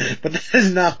 but that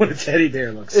is not what a teddy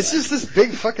bear looks like. It's just this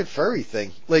big fucking furry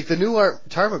thing. Like, the new art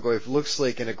Tarmogoyf looks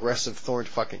like an aggressive thorned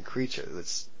fucking creature.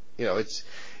 That's, you know, it's,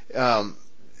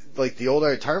 like the old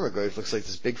art Tarmogoyf looks like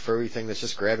this big furry thing that's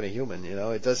just grabbing a human, you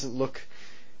know? It doesn't look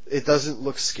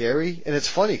scary. And it's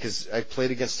funny because I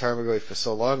played against Tarmogoyf for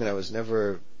so long and I was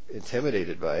never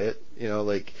intimidated by it. You know,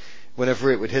 like,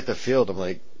 whenever it would hit the field, I'm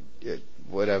like,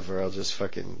 whatever, I'll just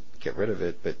fucking get rid of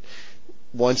it. But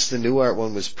once the new art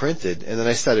one was printed, and then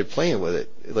I started playing with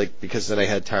it, like, because then I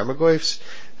had Tarmogoyfs,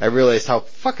 I realized how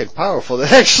fucking powerful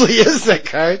that actually is, that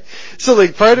card. So,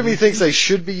 like, part of me thinks I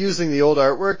should be using the old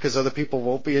artwork, because other people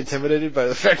won't be intimidated by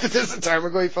the fact that there's a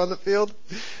Tarmogoyf on the field.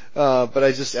 But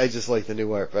I just like the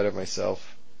new art better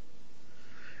myself.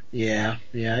 Yeah,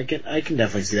 I can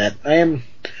definitely see that.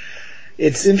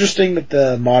 It's interesting that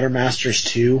the Modern Masters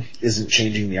 2 isn't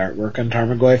changing the artwork on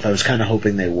Tarmogoyf. I was kind of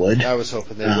hoping they would. I was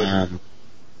hoping they would.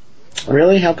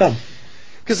 Really? How come?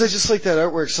 Because I just like that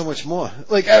artwork so much more.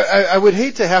 Like, I would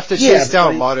hate to have to chase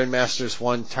down Modern Masters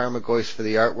 1 Tarmogoyf for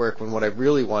the artwork when what I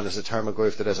really want is a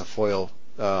Tarmogoyf that has a foil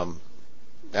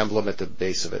emblem at the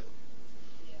base of it.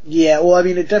 Yeah, well, I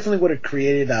mean, it definitely would have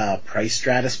created price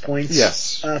stratus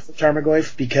points for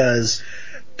Tarmogoyf, because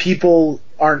people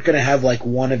aren't going to have like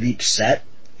one of each set,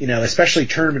 you know, especially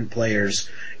tournament players.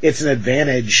 It's an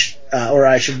advantage, or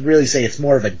I should really say it's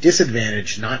more of a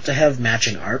disadvantage not to have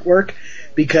matching artwork,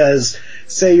 because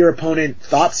say your opponent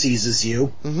thought seizes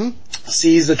you,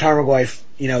 sees the Tarmogoyf,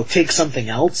 you know, take something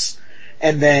else,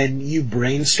 and then you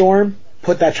brainstorm,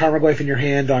 put that Tarmogoyf in your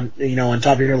hand on, you know, on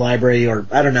top of your library, or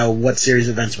I don't know what series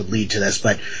of events would lead to this,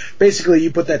 but basically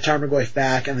you put that Tarmogoyf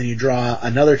back and then you draw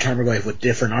another Tarmogoyf with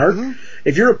different art.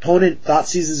 If your opponent thought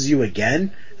seizes you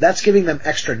again, that's giving them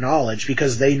extra knowledge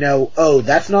because they know, oh,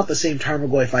 that's not the same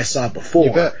Tarmogoyf I saw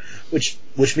before, which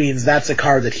means that's a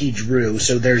card that he drew,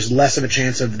 so there's less of a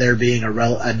chance of there being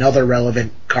another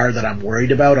relevant card that I'm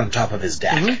worried about on top of his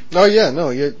deck. Oh yeah, no,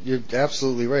 you're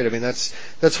absolutely right. I mean, that's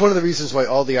one of the reasons why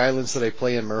all the islands that I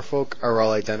play in Merfolk are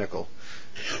all identical.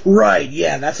 Right,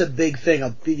 yeah, that's a big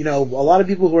thing. You know, a lot of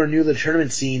people who are new to the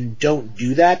tournament scene don't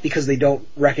do that because they don't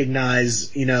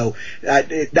recognize, you know,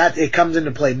 it comes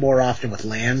into play more often with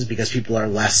lands because people are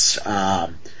less,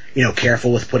 you know,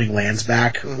 careful with putting lands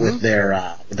back with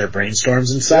their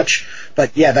brainstorms and such.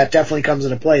 But yeah, that definitely comes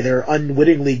into play. They're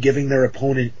unwittingly giving their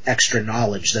opponent extra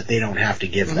knowledge that they don't have to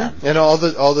give them. And all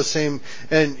the same,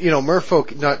 and you know,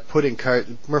 Merfolk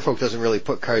Merfolk doesn't really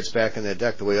put cards back in their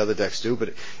deck the way other decks do,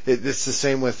 but it's the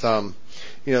same with, you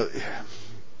know,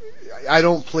 I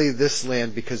don't play this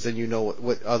land because then you know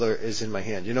what other is in my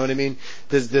hand. You know what I mean?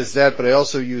 There's that, but I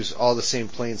also use all the same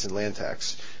planes and land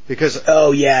tax because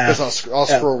I'll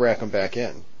scroll rack them back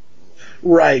in.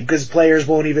 Right, because players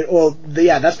won't even. Well,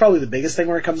 that's probably the biggest thing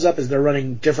where it comes up is they're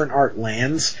running different art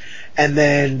lands, and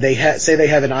then they say they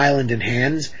have an island in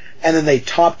hand, and then they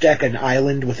top deck an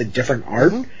island with a different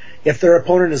art. Mm-hmm. If their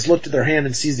opponent has looked at their hand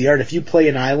and sees the art, if you play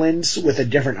an island with a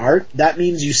different art, that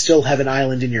means you still have an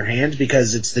island in your hand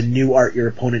because it's the new art your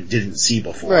opponent didn't see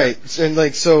before. Right,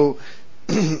 and so,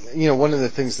 one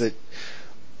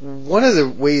of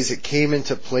the ways it came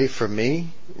into play for me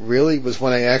really was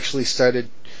when I actually started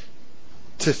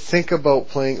to think about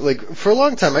playing, for a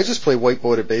long time, I just play white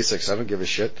border basics. I don't give a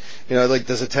shit.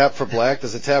 Does it tap for black?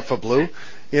 Does it tap for blue?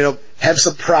 Have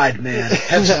some pride, man.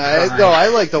 Have some pride. No, I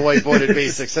like the white border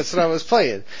basics. That's what I was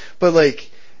playing. But,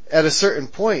 at a certain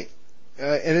point,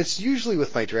 and it's usually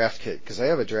with my draft kit, because I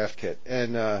have a draft kit,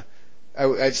 and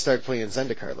I'd start playing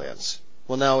Zendikar lands.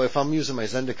 Well, now, if I'm using my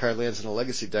Zendikar lands in a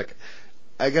legacy deck,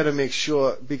 I gotta make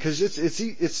sure, because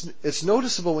it's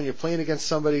noticeable when you're playing against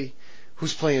somebody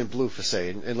who's playing blue, for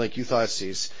say, and like you thought,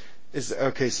 Steve, so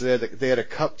they had a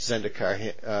cupped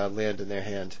Zendikar land in their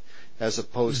hand, as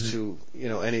opposed to,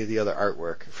 any of the other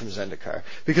artwork from Zendikar.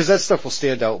 Because that stuff will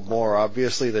stand out more,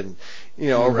 obviously, than,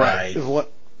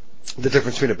 what the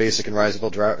difference between a basic and Rise of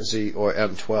Eldrazi or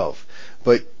M12.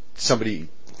 But somebody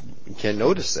can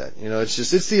notice that.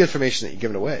 It's the information that you're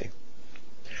giving away.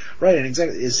 Right, and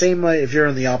exactly the same way if you're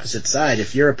on the opposite side.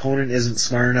 If your opponent isn't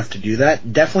smart enough to do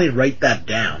that, definitely write that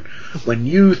down. When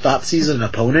you thought season an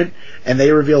opponent and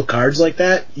they reveal cards like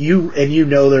that, you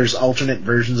know there's alternate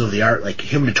versions of the art, like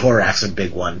Hymn to Torak's a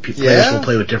big one. Players will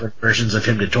play with different versions of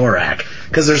Hymn to Torak,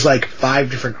 because there's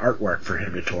 5 different artwork for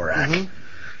Hymn to Torak.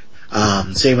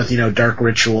 Mm-hmm. Same with, Dark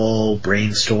Ritual,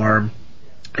 Brainstorm.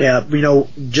 Yeah,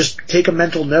 just take a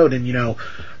mental note and,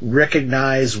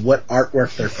 recognize what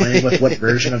artwork they're playing with, what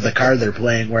version of the card they're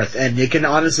playing with, and it can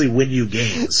honestly win you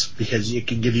games because it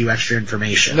can give you extra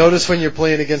information. Notice when you're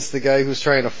playing against the guy who's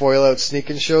trying to foil out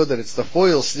Sneak and Show that it's the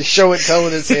foil show and tell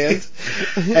in his hand.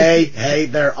 hey,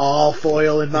 they're all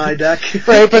foil in my deck.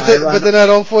 Right, but they're not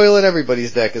all foil in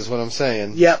everybody's deck is what I'm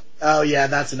saying. Yep. Oh yeah,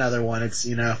 that's another one. It's,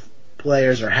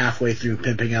 players are halfway through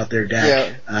pimping out their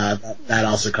deck. Yeah. That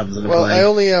also comes into play. Well, I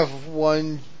only have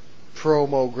one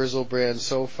promo Grizzlebrand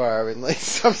so far, and I'm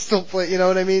still playing. You know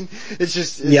what I mean? It's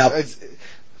just, it's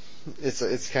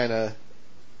kind of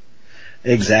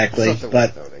exactly.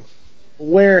 But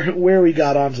where we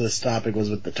got onto this topic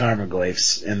was with the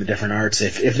Tarmogoyfs and the different arts.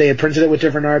 If they had printed it with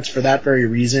different arts for that very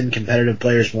reason, competitive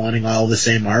players wanting all the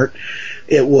same art,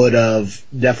 it would have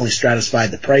definitely stratified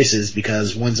the prices,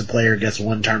 because once a player gets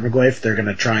one Tarmogoyf, they're going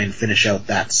to try and finish out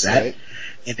that set. Right.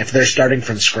 And if they're starting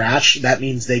from scratch, that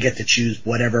means they get to choose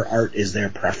whatever art is their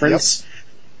preference.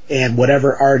 Yep. And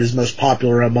whatever art is most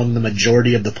popular among the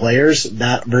majority of the players,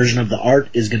 that version of the art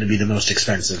is going to be the most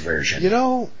expensive version.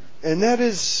 And that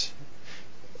is...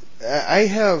 I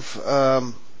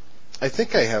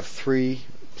think I have 3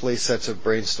 play sets of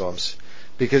Brainstorms.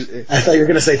 Because I thought you were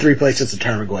going to say 3 play sets of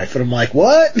Tarmogoyf, but I'm like,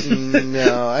 what?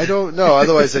 No, I don't know.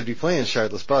 Otherwise, I'd be playing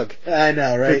Shardless Bug. I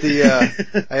know, right?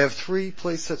 But I have 3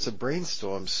 play sets of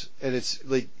Brainstorms, and it's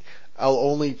I'll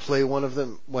only play one of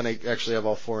them when I actually have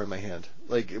all 4 in my hand.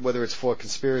 Whether it's 4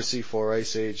 Conspiracy, 4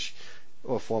 Ice Age,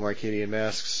 or 4 Arcadian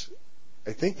Masks.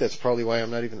 I think that's probably why I'm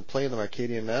not even playing the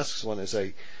Arcadian Masks one.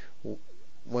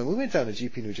 When we went down to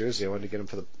GP New Jersey, I wanted to get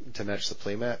them to match the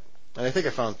playmat. And I think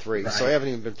I found 3, right. So I haven't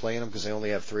even been playing them because I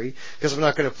only have 3. Because I'm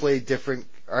not going to play different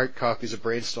art copies of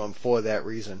Brainstorm for that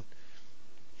reason.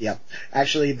 Yeah.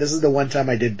 Actually, this is the one time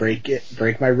I did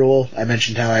break my rule. I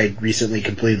mentioned how I recently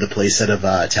completed the playset of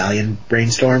Italian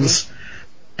Brainstorms. Mm-hmm.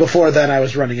 Before then, I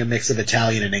was running a mix of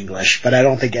Italian and English, but I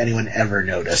don't think anyone ever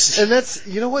noticed. And that's,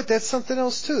 that's something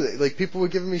else too. People were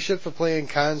giving me shit for playing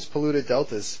Khan's Polluted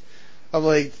Deltas.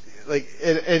 I'm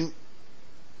and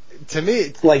to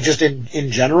me, just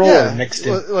in general, or mixed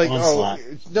in Onslaught?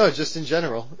 No, just in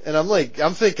general. And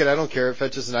I'm thinking, I don't care if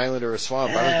it's just an island or a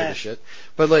swamp. I don't give a shit.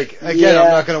 But again,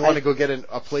 I'm not going to want to go get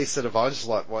a playset of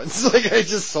Onslaught ones. I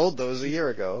just sold those a year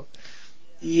ago.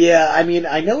 Yeah, I mean,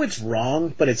 I know it's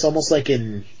wrong, but it's almost like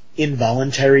an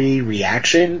involuntary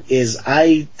reaction.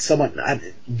 Judging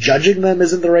them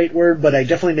isn't the right word, but I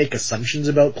definitely make assumptions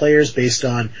about players based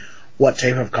on what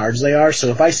type of cards they are. So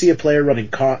if I see a player running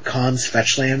Khan's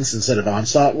fetch lands instead of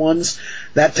Onslaught ones,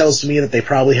 that tells me that they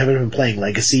probably haven't been playing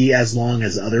Legacy as long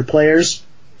as other players,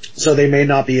 so they may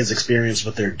not be as experienced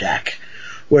with their deck.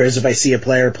 Whereas if I see a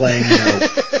player playing,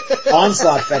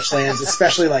 Onslaught fetch lands,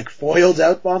 especially like foiled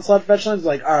out Onslaught fetch lands,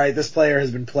 like, alright, this player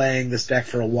has been playing this deck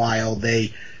for a while,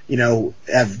 they,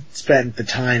 have spent the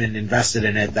time and invested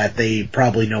in it, that they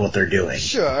probably know what they're doing.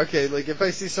 Sure, okay, like if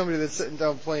I see somebody that's sitting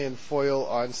down playing foil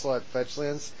Onslaught fetch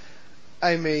lands,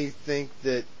 I may think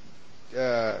that,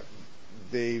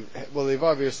 they've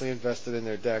obviously invested in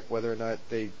their deck. Whether or not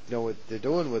they know what they're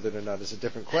doing with it or not is a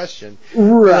different question.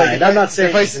 Right, like, I'm not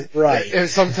saying right.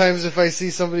 Sometimes if I see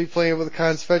somebody playing with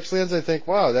Khan's fetch lands, I think,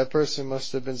 wow, that person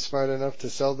must have been smart enough to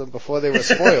sell them before they were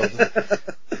spoiled. No,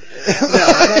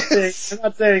 I'm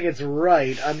not saying it's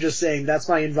right. I'm just saying that's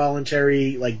my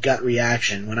involuntary, gut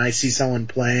reaction when I see someone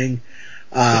playing.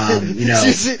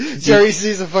 Jerry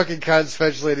sees a fucking Khan's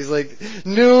fetch land. He's like,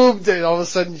 noob. And all of a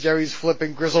sudden, Jerry's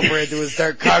flipping Grizzlebrand to his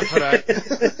Dark Confidant.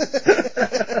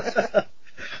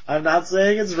 I'm not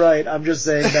saying it's right. I'm just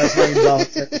saying that's my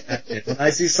involuntary reaction. When I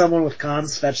see someone with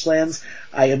Khan's fetch lands,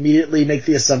 I immediately make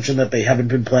the assumption that they haven't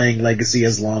been playing Legacy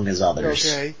as long as others.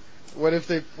 Okay. What if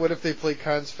they play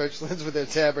Khan's fetch lands with their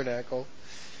Tabernacle?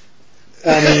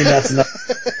 I mean, that's not.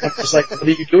 I'm just like, what are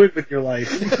you doing with your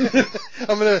life?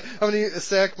 I'm gonna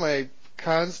sack my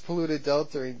Khan's Polluted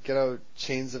Delta and get out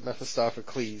Chains of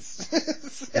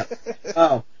Mephistopheles. Yep.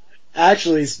 Oh,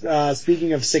 actually,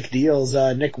 speaking of sick deals,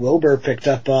 Nick Wilbur picked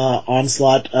up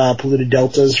Onslaught Polluted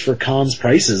Deltas for Khan's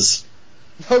prices.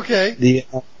 Okay.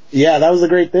 Yeah, that was the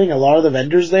great thing. A lot of the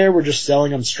vendors there were just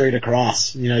selling them straight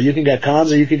across. You can get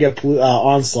Khans or you can get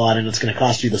Onslaught, and it's going to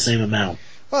cost you the same amount.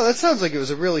 Well, that sounds like it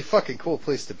was a really fucking cool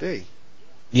place to be.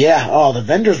 Yeah, the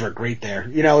vendors were great there.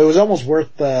 It was almost worth,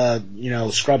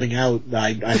 scrubbing out.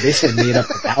 I basically made up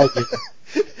the value.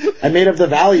 I made up the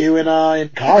value in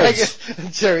cards.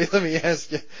 Jerry, let me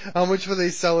ask you, how much were they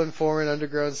selling Foreign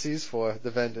Underground Seas for,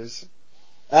 the vendors?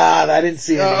 I didn't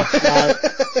see any.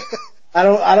 I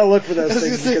don't look for those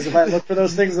things, because if I look for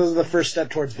those things, those are the first step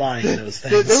towards buying those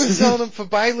things. They were selling them for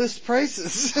buy list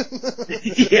prices.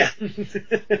 Yeah.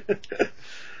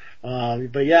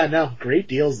 But yeah, no, great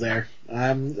deals there.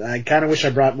 I kind of wish I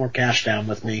brought more cash down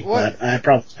with me, but I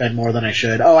probably spend more than I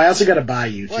should. Oh, I also got to buy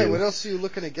you too. Why? What else are you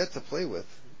looking to get to play with?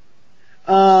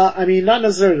 I mean, not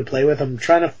necessarily to play with. I'm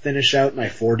trying to finish out my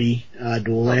 40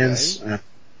 dual lands.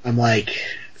 I'm like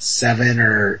 7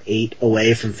 or 8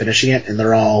 away from finishing it, and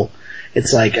they're all.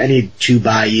 It's like I need 2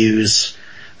 bayous,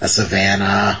 a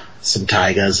savanna, some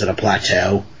taigas, and a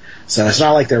plateau. So it's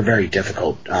not like they're very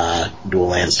difficult dual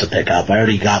lands to pick up. I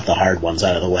already got the hard ones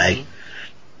out of the way. Mm-hmm.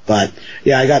 But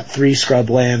yeah, I got 3 scrub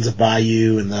lands, a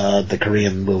bayou, and the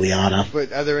Korean Liliana.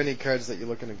 But are there any cards that you're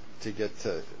looking to get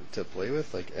to play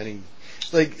with? Like any,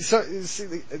 I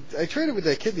traded with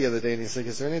that kid the other day, and he's like,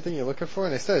 "Is there anything you're looking for?"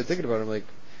 And I started thinking about it. I'm like,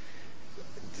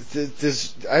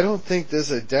 I don't think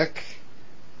there's a deck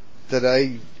that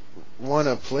I want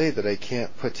to play that I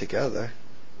can't put together.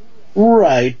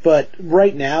 Right, but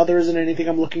right now there isn't anything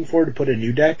I'm looking for to put a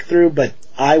new deck through, but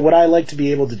what I like to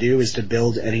be able to do is to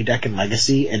build any deck in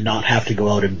Legacy and not have to go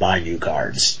out and buy new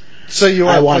cards. So you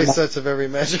want to play sets of every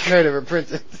Magic card ever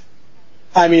printed?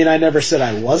 I mean, I never said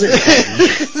I wasn't.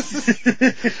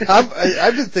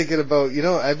 I've been thinking about,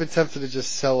 I've been tempted to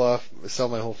just sell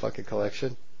my whole fucking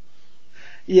collection.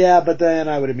 Yeah, but then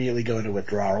I would immediately go into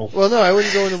withdrawal. Well, no, I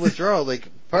wouldn't go into withdrawal. Like,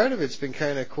 part of it's been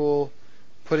kind of cool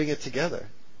putting it together.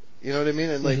 You know what I mean?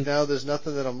 And now there's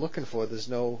nothing that I'm looking for. There's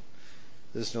no.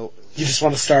 You just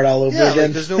want to start all over again?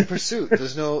 Like, there's no pursuit.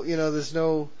 There's no, there's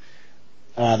no.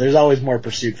 There's always more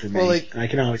pursuit for me. Well, I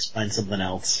can always find something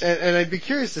else. And I'd be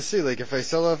curious to see, like, if I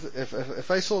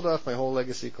sold off my whole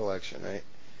Legacy collection, right?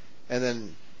 And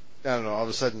then, I don't know, all of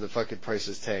a sudden the fucking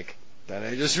prices tank. Then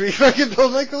I just fucking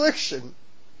build my collection.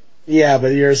 Yeah, but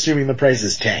you're assuming the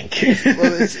prices tank.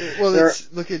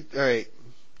 Look at, alright.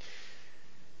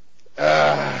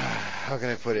 How can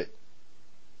I put it?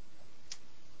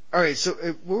 Alright, so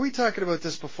were we talking about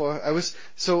this before? I was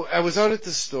out at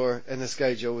the store, and this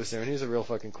guy Joe was there, and he was a real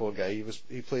fucking cool guy.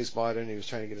 He plays Modern, he was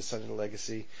trying to get his son into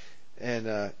Legacy,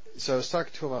 and so I was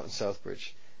talking to him out in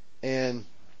Southbridge, and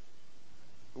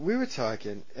we were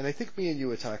talking, and I think me and you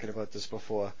were talking about this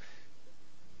before.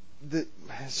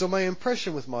 So my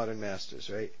impression with Modern Masters,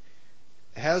 right?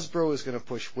 Hasbro is going to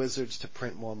push Wizards to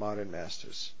print more Modern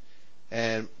Masters.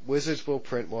 And Wizards will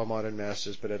print more Modern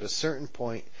Masters, but at a certain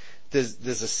point, there's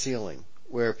a ceiling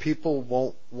where people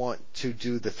won't want to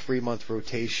do the 3-month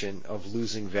rotation of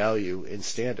losing value in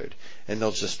Standard, and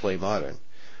they'll just play Modern.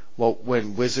 Well,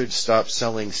 when Wizards stops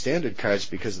selling Standard cards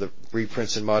because of the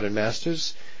reprints in Modern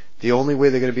Masters, the only way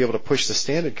they're going to be able to push the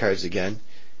Standard cards again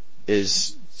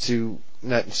is to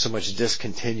not so much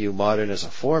discontinue Modern as a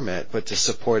format, but to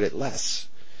support it less.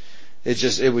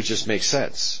 It would just make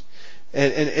sense.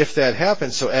 And if that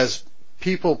happens, so as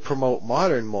people promote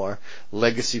Modern more,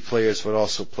 Legacy players would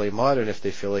also play Modern if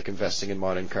they feel like investing in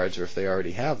Modern cards or if they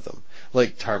already have them,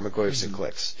 like Tarmogoyfs and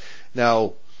Clicks.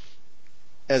 Now,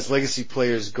 as Legacy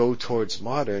players go towards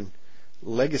Modern,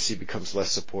 Legacy becomes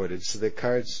less supported, so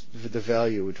the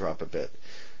value would drop a bit.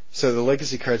 So the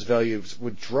Legacy cards' values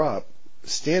would drop,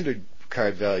 Standard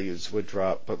card values would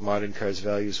drop, but Modern cards'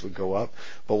 values would go up.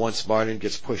 But once Modern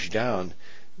gets pushed down,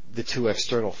 the two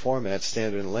external formats,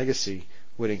 Standard and Legacy,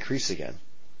 would increase again.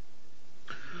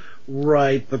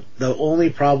 Right, but the only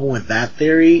problem with that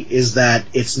theory is that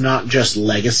it's not just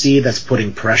Legacy that's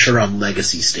putting pressure on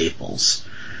Legacy staples.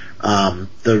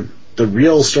 The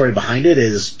real story behind it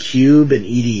is Cube and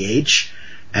EDH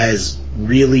has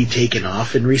really taken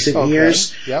off in recent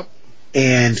years. Yep.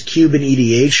 And Cube and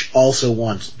EDH also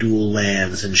wants dual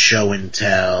lands and Show and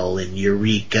Tell and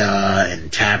Eureka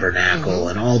and Tabernacle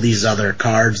and all these other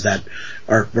cards that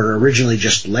were originally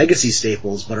just Legacy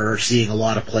staples but are seeing a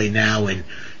lot of play now in,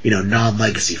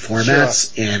 non-Legacy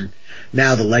formats. Sure. And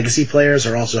now the Legacy players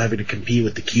are also having to compete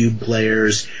with the Cube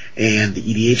players and the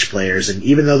EDH players. And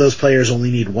even though those players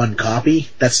only need one copy,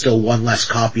 that's still one less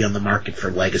copy on the market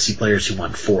for Legacy players who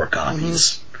want 4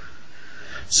 copies.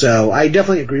 So I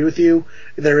definitely agree with you.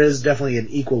 There is definitely an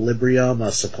equilibrium,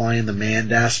 a supply and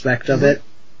demand aspect of it.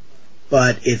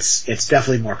 But it's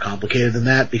definitely more complicated than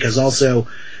that, because also,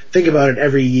 think about it,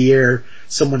 every year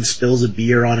someone spills a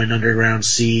beer on an underground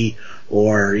sea,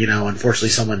 or, unfortunately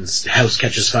someone's house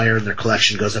catches fire and their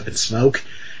collection goes up in smoke.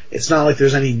 It's not like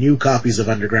there's any new copies of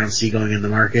Underground Sea going in the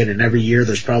market, and every year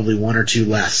there's probably 1 or 2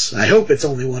 less. I hope it's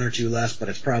only 1 or 2 less, but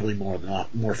it's probably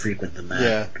more frequent than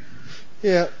that.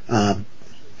 Yeah.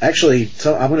 Actually,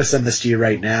 so I'm going to send this to you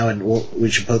right now, and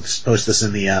we should post this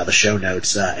in the show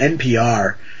notes.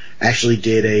 NPR actually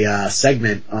did a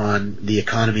segment on the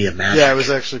economy of Magic. Yeah, it was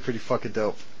actually pretty fucking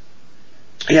dope.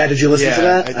 Yeah, did you listen to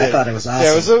that? I did. I thought it was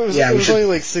awesome. Yeah, it was only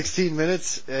like 16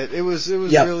 minutes. It was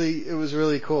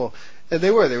really cool. And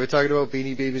they were talking about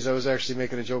Beanie Babies. I was actually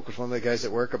making a joke with one of the guys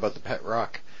at work about the pet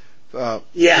rock.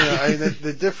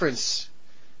 The difference.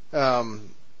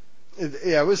 It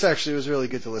was really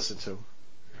good to listen to.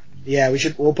 Yeah,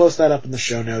 we'll post that up in the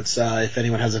show notes, if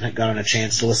anyone hasn't gotten a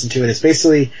chance to listen to it. It's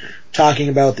basically talking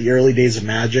about the early days of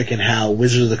Magic and how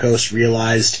Wizards of the Coast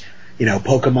realized,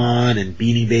 Pokemon and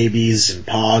Beanie Babies and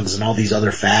Pogs and all these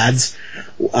other fads.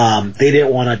 They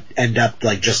didn't want to end up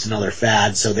like just another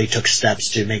fad, so they took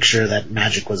steps to make sure that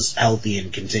Magic was healthy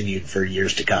and continued for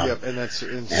years to come. Yep,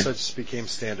 and such became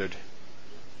standard.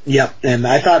 Yep, and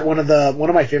I thought one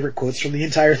of my favorite quotes from the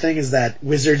entire thing is that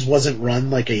Wizards wasn't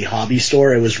run like a hobby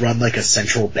store; it was run like a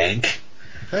central bank.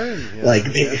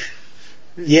 They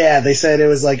said it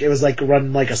was like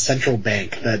run like a central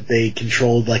bank, that they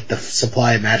controlled like the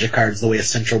supply of Magic cards the way a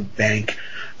central bank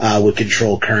would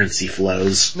control currency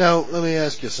flows. Now, let me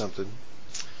ask you something.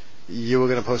 You were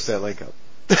going to post that link up.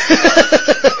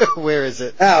 Where is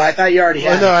it? Oh, I thought you already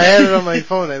had it. No, I had it on my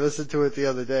phone. I listened to it the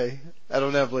other day. I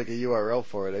don't have like a URL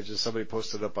for it. Somebody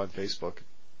posted it up on Facebook.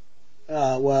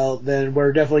 Well, then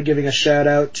we're definitely giving a shout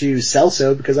out to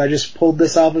Celso, because I just pulled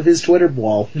this off of his Twitter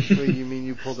wall. Wait, you mean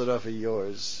you pulled it off of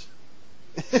yours?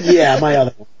 Yeah, my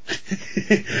other one.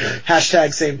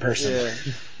 Hashtag same person. Yeah.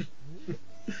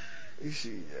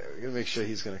 We're gonna make sure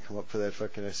he's gonna come up for that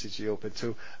fucking SCG Open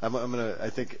too. I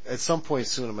think at some point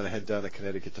soon I'm gonna head down to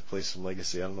Connecticut to play some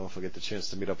Legacy. I don't know if I'll get the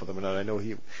chance to meet up with him or not. I know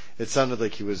it sounded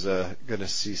like he was gonna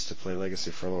cease to play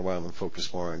Legacy for a little while and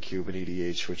focus more on Cube and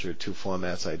EDH, which are 2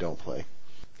 formats I don't play.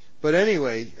 But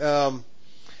anyway,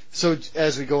 so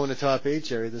as we go into top 8,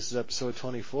 Jerry, this is episode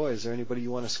 24. Is there anybody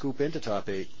you want to scoop into top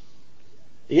 8?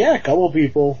 Yeah, a couple of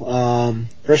people.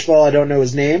 First of all, I don't know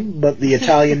his name, but the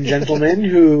Italian gentleman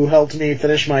who helped me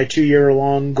finish my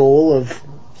 2-year-long goal of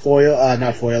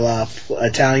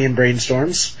Italian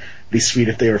brainstorms. It'd be sweet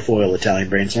if they were foil Italian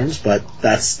brainstorms, but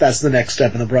that's the next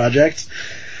step in the project.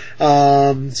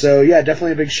 So yeah,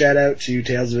 definitely a big shout out to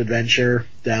Tales of Adventure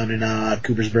down in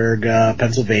Coopersburg,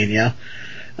 Pennsylvania.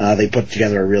 They put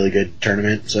together a really good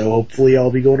tournament, so hopefully I'll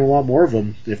be going to a lot more of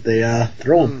them if they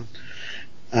throw them.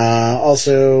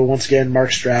 Also, once again, Mark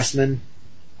Strassman,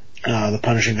 the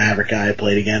Punishing Maverick guy I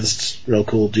played against. Real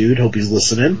cool dude. Hope he's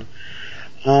listening.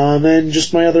 And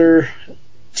just my other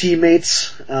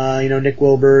teammates, Nick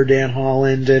Wilbur, Dan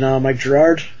Holland, and Mike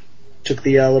Gerard. Took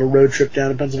the little road trip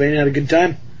down to Pennsylvania, had a good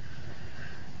time.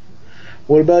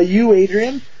 What about you,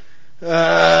 Adrian?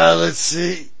 Let's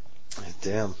see.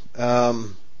 Damn.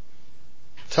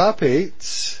 Top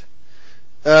 8.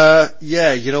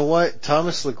 Yeah, you know what?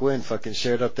 Thomas Le Guin fucking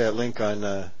shared up that link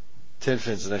on tin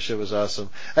fins, and that shit was awesome.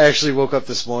 I actually woke up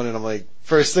this morning, I'm like,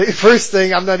 first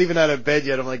thing, I'm not even out of bed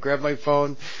yet, I'm like, grab my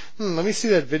phone, let me see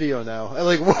that video now. I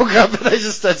like woke up and I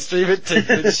just started streaming tin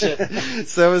fin shit.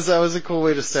 So that was a cool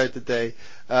way to start the day.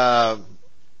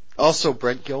 Also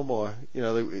Brent Gilmore,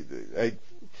 I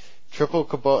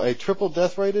triple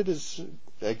death rated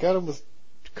I got him with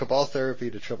Cabal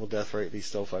Therapy to triple death rate, and he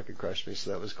still fucking crushed me,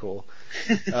 so that was cool.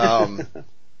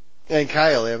 And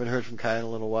Kyle, I haven't heard from Kyle in a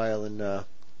little while, and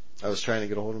I was trying to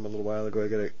get a hold of him a little while ago.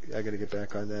 I gotta get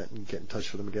back on that and get in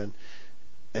touch with him again.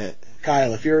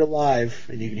 Kyle, if you're alive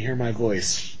and you can hear my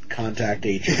voice, contact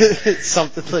Adrian.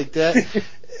 Something like that.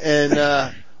 And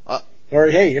or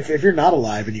hey, if you're not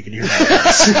alive and you can hear my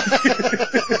voice,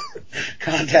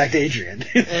 contact Adrian.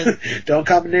 And don't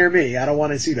come near me. I don't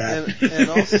want to see that. And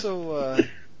also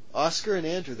Oscar and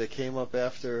Andrew, that came up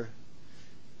after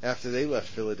they left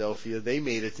Philadelphia, they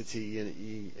made it to T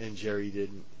and Jerry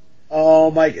didn't.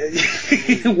 Oh my God.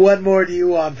 What more do you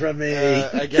want from me?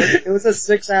 I guess it was a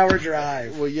 6-hour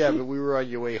drive. Well, yeah, but we were on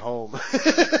your way home.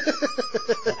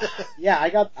 Yeah,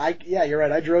 you're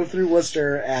right. I drove through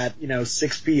Worcester at,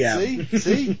 6 p.m.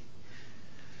 See?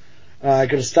 I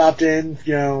could have stopped in,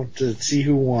 to see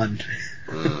who won.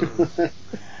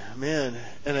 Man,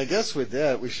 and I guess with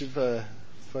that, we should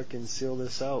fucking seal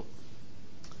this out.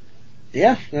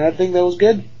 Yeah, I think that was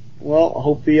good. Well, I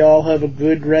hope you all have a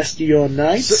good rest of your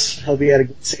nights. Hope you had a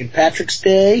good St. Patrick's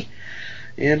Day.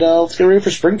 And let's get ready for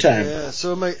springtime. Yeah,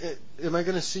 so am I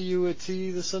going to see you at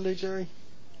T this Sunday, Jerry?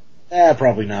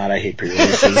 Probably not. I hate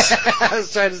pre-releases. I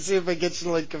was trying to see if I get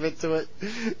you to commit to it.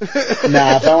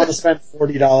 Nah, if I want to spend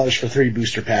 $40 for 3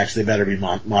 booster packs, they better be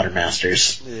Modern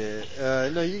Masters. Yeah,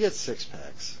 no, you get 6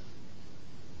 packs.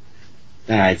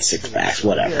 Alright, 6 packs,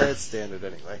 whatever. Yeah, it's standard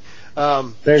anyway.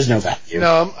 There's no value.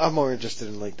 No, I'm more interested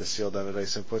in the sealed under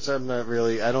ice inputs.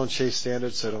 I don't chase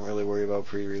standards, so I don't really worry about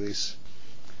pre-release.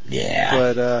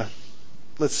 Yeah. But,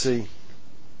 let's see.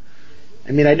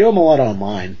 I mean, I do them a lot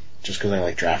online, just because I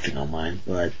like drafting online,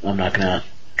 but I'm not gonna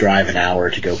drive an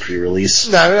hour to go pre-release.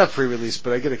 No, not pre-release,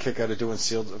 but I get a kick out of doing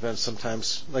sealed events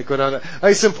sometimes. Like when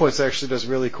Ice Inputs actually does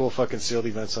really cool fucking sealed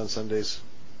events on Sundays.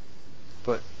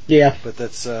 But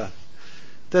that's a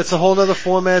whole other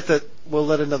format that we'll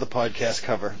let another podcast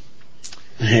cover.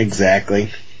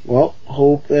 Exactly. Well,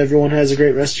 hope everyone has a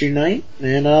great rest of your night,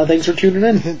 and thanks for tuning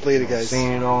in. Later, guys.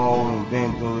 Seen it all and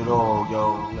been through it all,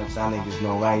 yo. Let y'all niggas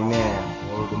know right now.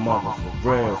 Word the mother for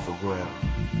real.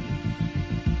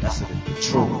 That's the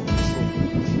truth.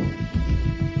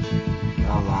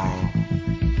 I'm lying.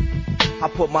 I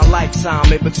put my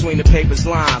lifetime in between the paper's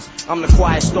lines. I'm the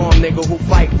quiet storm nigga who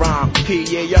fight rhyme. P,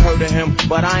 yeah, you heard of him,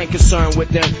 but I ain't concerned with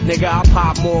them. Nigga, I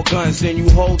pop more guns than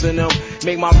you holding them.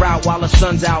 Make my route while the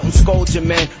sun's out and scold your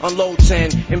men. Unload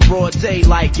 10 in broad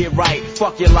daylight, get right.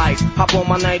 Fuck your life. Hop on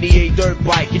my 98 dirt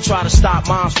bike. You try to stop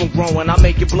moms from growing. I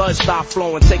make your blood stop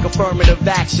flowing. Take affirmative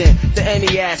action to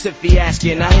any ass if he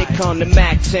asking. Now here come the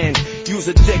Mac 10. Use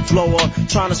a dick blower.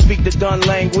 Trying to speak the done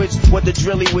language. What the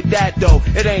drilly with that though?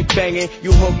 It ain't banging.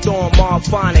 You hooked on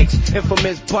Marphonics.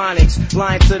 Infamous Bonics.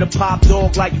 Lying to the pop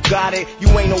dog like you got it. You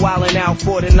ain't no wildin' out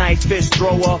for the night. Fist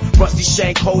thrower. Rusty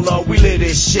shank holder. We live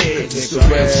this shit. It's the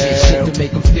real shit to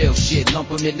make them feel shit. Lump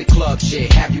them in the club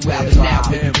shit. Have you out and out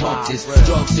when you bump this.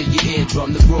 Drugs to your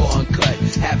eardrum, the raw uncut.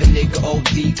 Have a nigga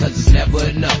OD cause it's never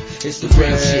enough. It's the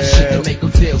real shit to make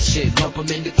them feel shit. Lump them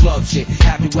in the club shit.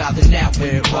 Have you out and out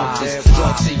when you bump this.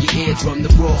 Drugs to your eardrum, the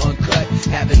raw uncut.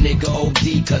 Have a nigga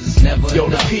OD cause it's never enough. Yo,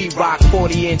 the P-Rock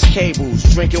 40-inch cables.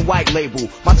 Drinking white label.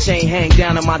 My chain hang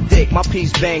down on my dick. My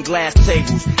piece bang glass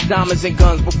tables. Diamonds and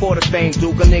guns before the fame,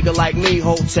 Duke. A nigga like me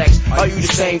hold text. Are you the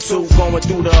same too? Going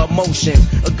through the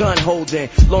emotions, a gun holding,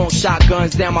 long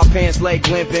shotguns down my pants leg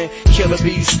limping. Killer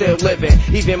B, you still living.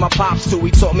 Even my pops too, he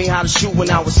taught me how to shoot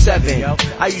when I was 7.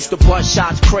 I used to bust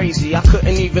shots crazy. I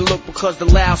couldn't even look because the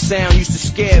loud sound used to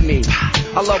scare me.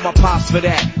 I love my pops for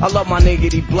that. I love my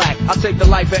niggity black. I take the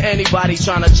life of anybody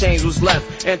trying to change what's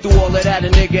left. And through all of that, a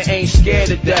nigga ain't scared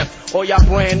to death. All y'all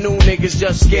brand new niggas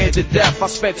just scared to death. I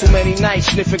spent too many nights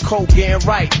sniffing coke, getting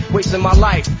right, wasting my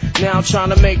life. Now I'm trying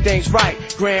to make things right.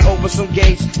 Grand open some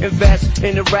gates, invest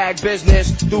in the rag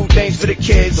business, do things for the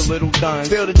kids, the little done.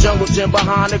 Build a jungle gym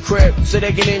behind the crib so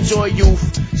they can enjoy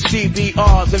youth.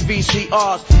 CBRs and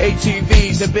VCRs,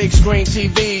 ATVs and big screen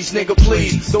TVs. Nigga,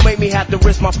 please don't make me have to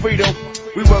risk my freedom.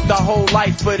 We worked our whole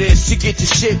life for this. You get your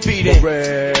shit beaten.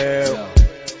 Real.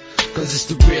 Cause it's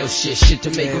the real shit to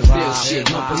make them feel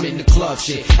shit. Lump them in the club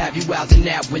shit. Have you out and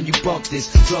out when you bump this.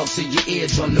 Drugs to your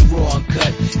eardrum, the raw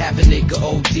uncut. Have a nigga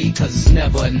OD cause it's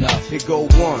never enough. It go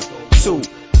 1, 2,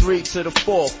 3 to the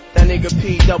 4th. That nigga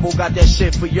P double got that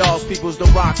shit for y'all's peoples the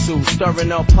rock to.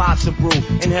 Stirring up pots of brew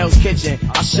in Hell's Kitchen.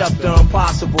 I chef the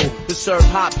impossible to serve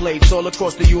hot plates all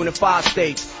across the unified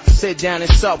states. Sit down and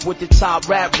sup with the top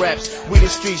rap reps. We the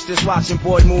streets just watching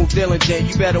boy move diligent.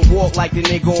 You better walk like the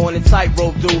nigga on the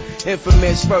tightrope do.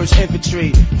 Infamous 1st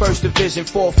Infantry, 1st Division,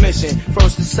 4th Mission.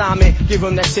 First assignment, give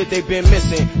them that shit they been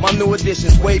missing. My new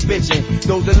additions, way bitchin'.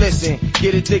 Those that listen,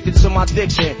 get addicted to my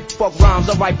diction. Fuck rhymes,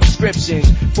 I write prescriptions.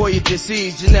 For your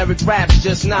disease, generic raps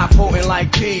just not potent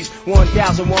like peas.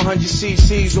 1,100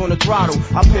 cc's on the throttle.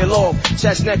 I peel off,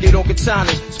 chest naked on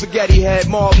katanas. Spaghetti head,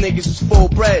 mob niggas is full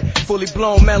bred. Fully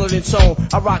blown melanin tone.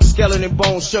 I rock skeleton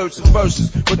bone shirts and verses.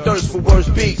 But thirst for worse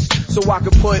beats. So I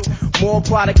can put more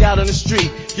product out on the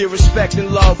street. Get respect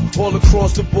and love all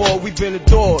across the board. We've been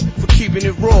adored for keeping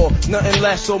it raw. Nothing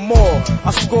less or more.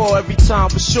 I score every time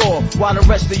for sure. While the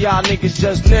rest of y'all niggas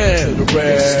just near the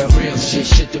This is real. the real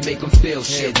shit to make them feel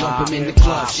shit. Lump them in the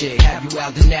club shit. Have you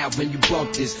out and out when you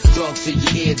bump this. Drugs to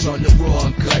your ears on the raw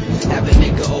and cut. Have a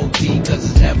nigga OD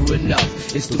cause it's never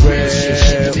enough. It's the real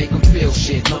shit to make them feel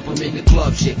shit. Lump them in the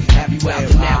club shit. Have you out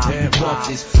and out when you bump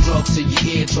this. Drugs to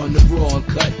your ears on the raw and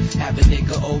cut. Have a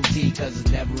nigga OD cause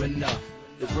it's never enough.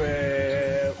 The real.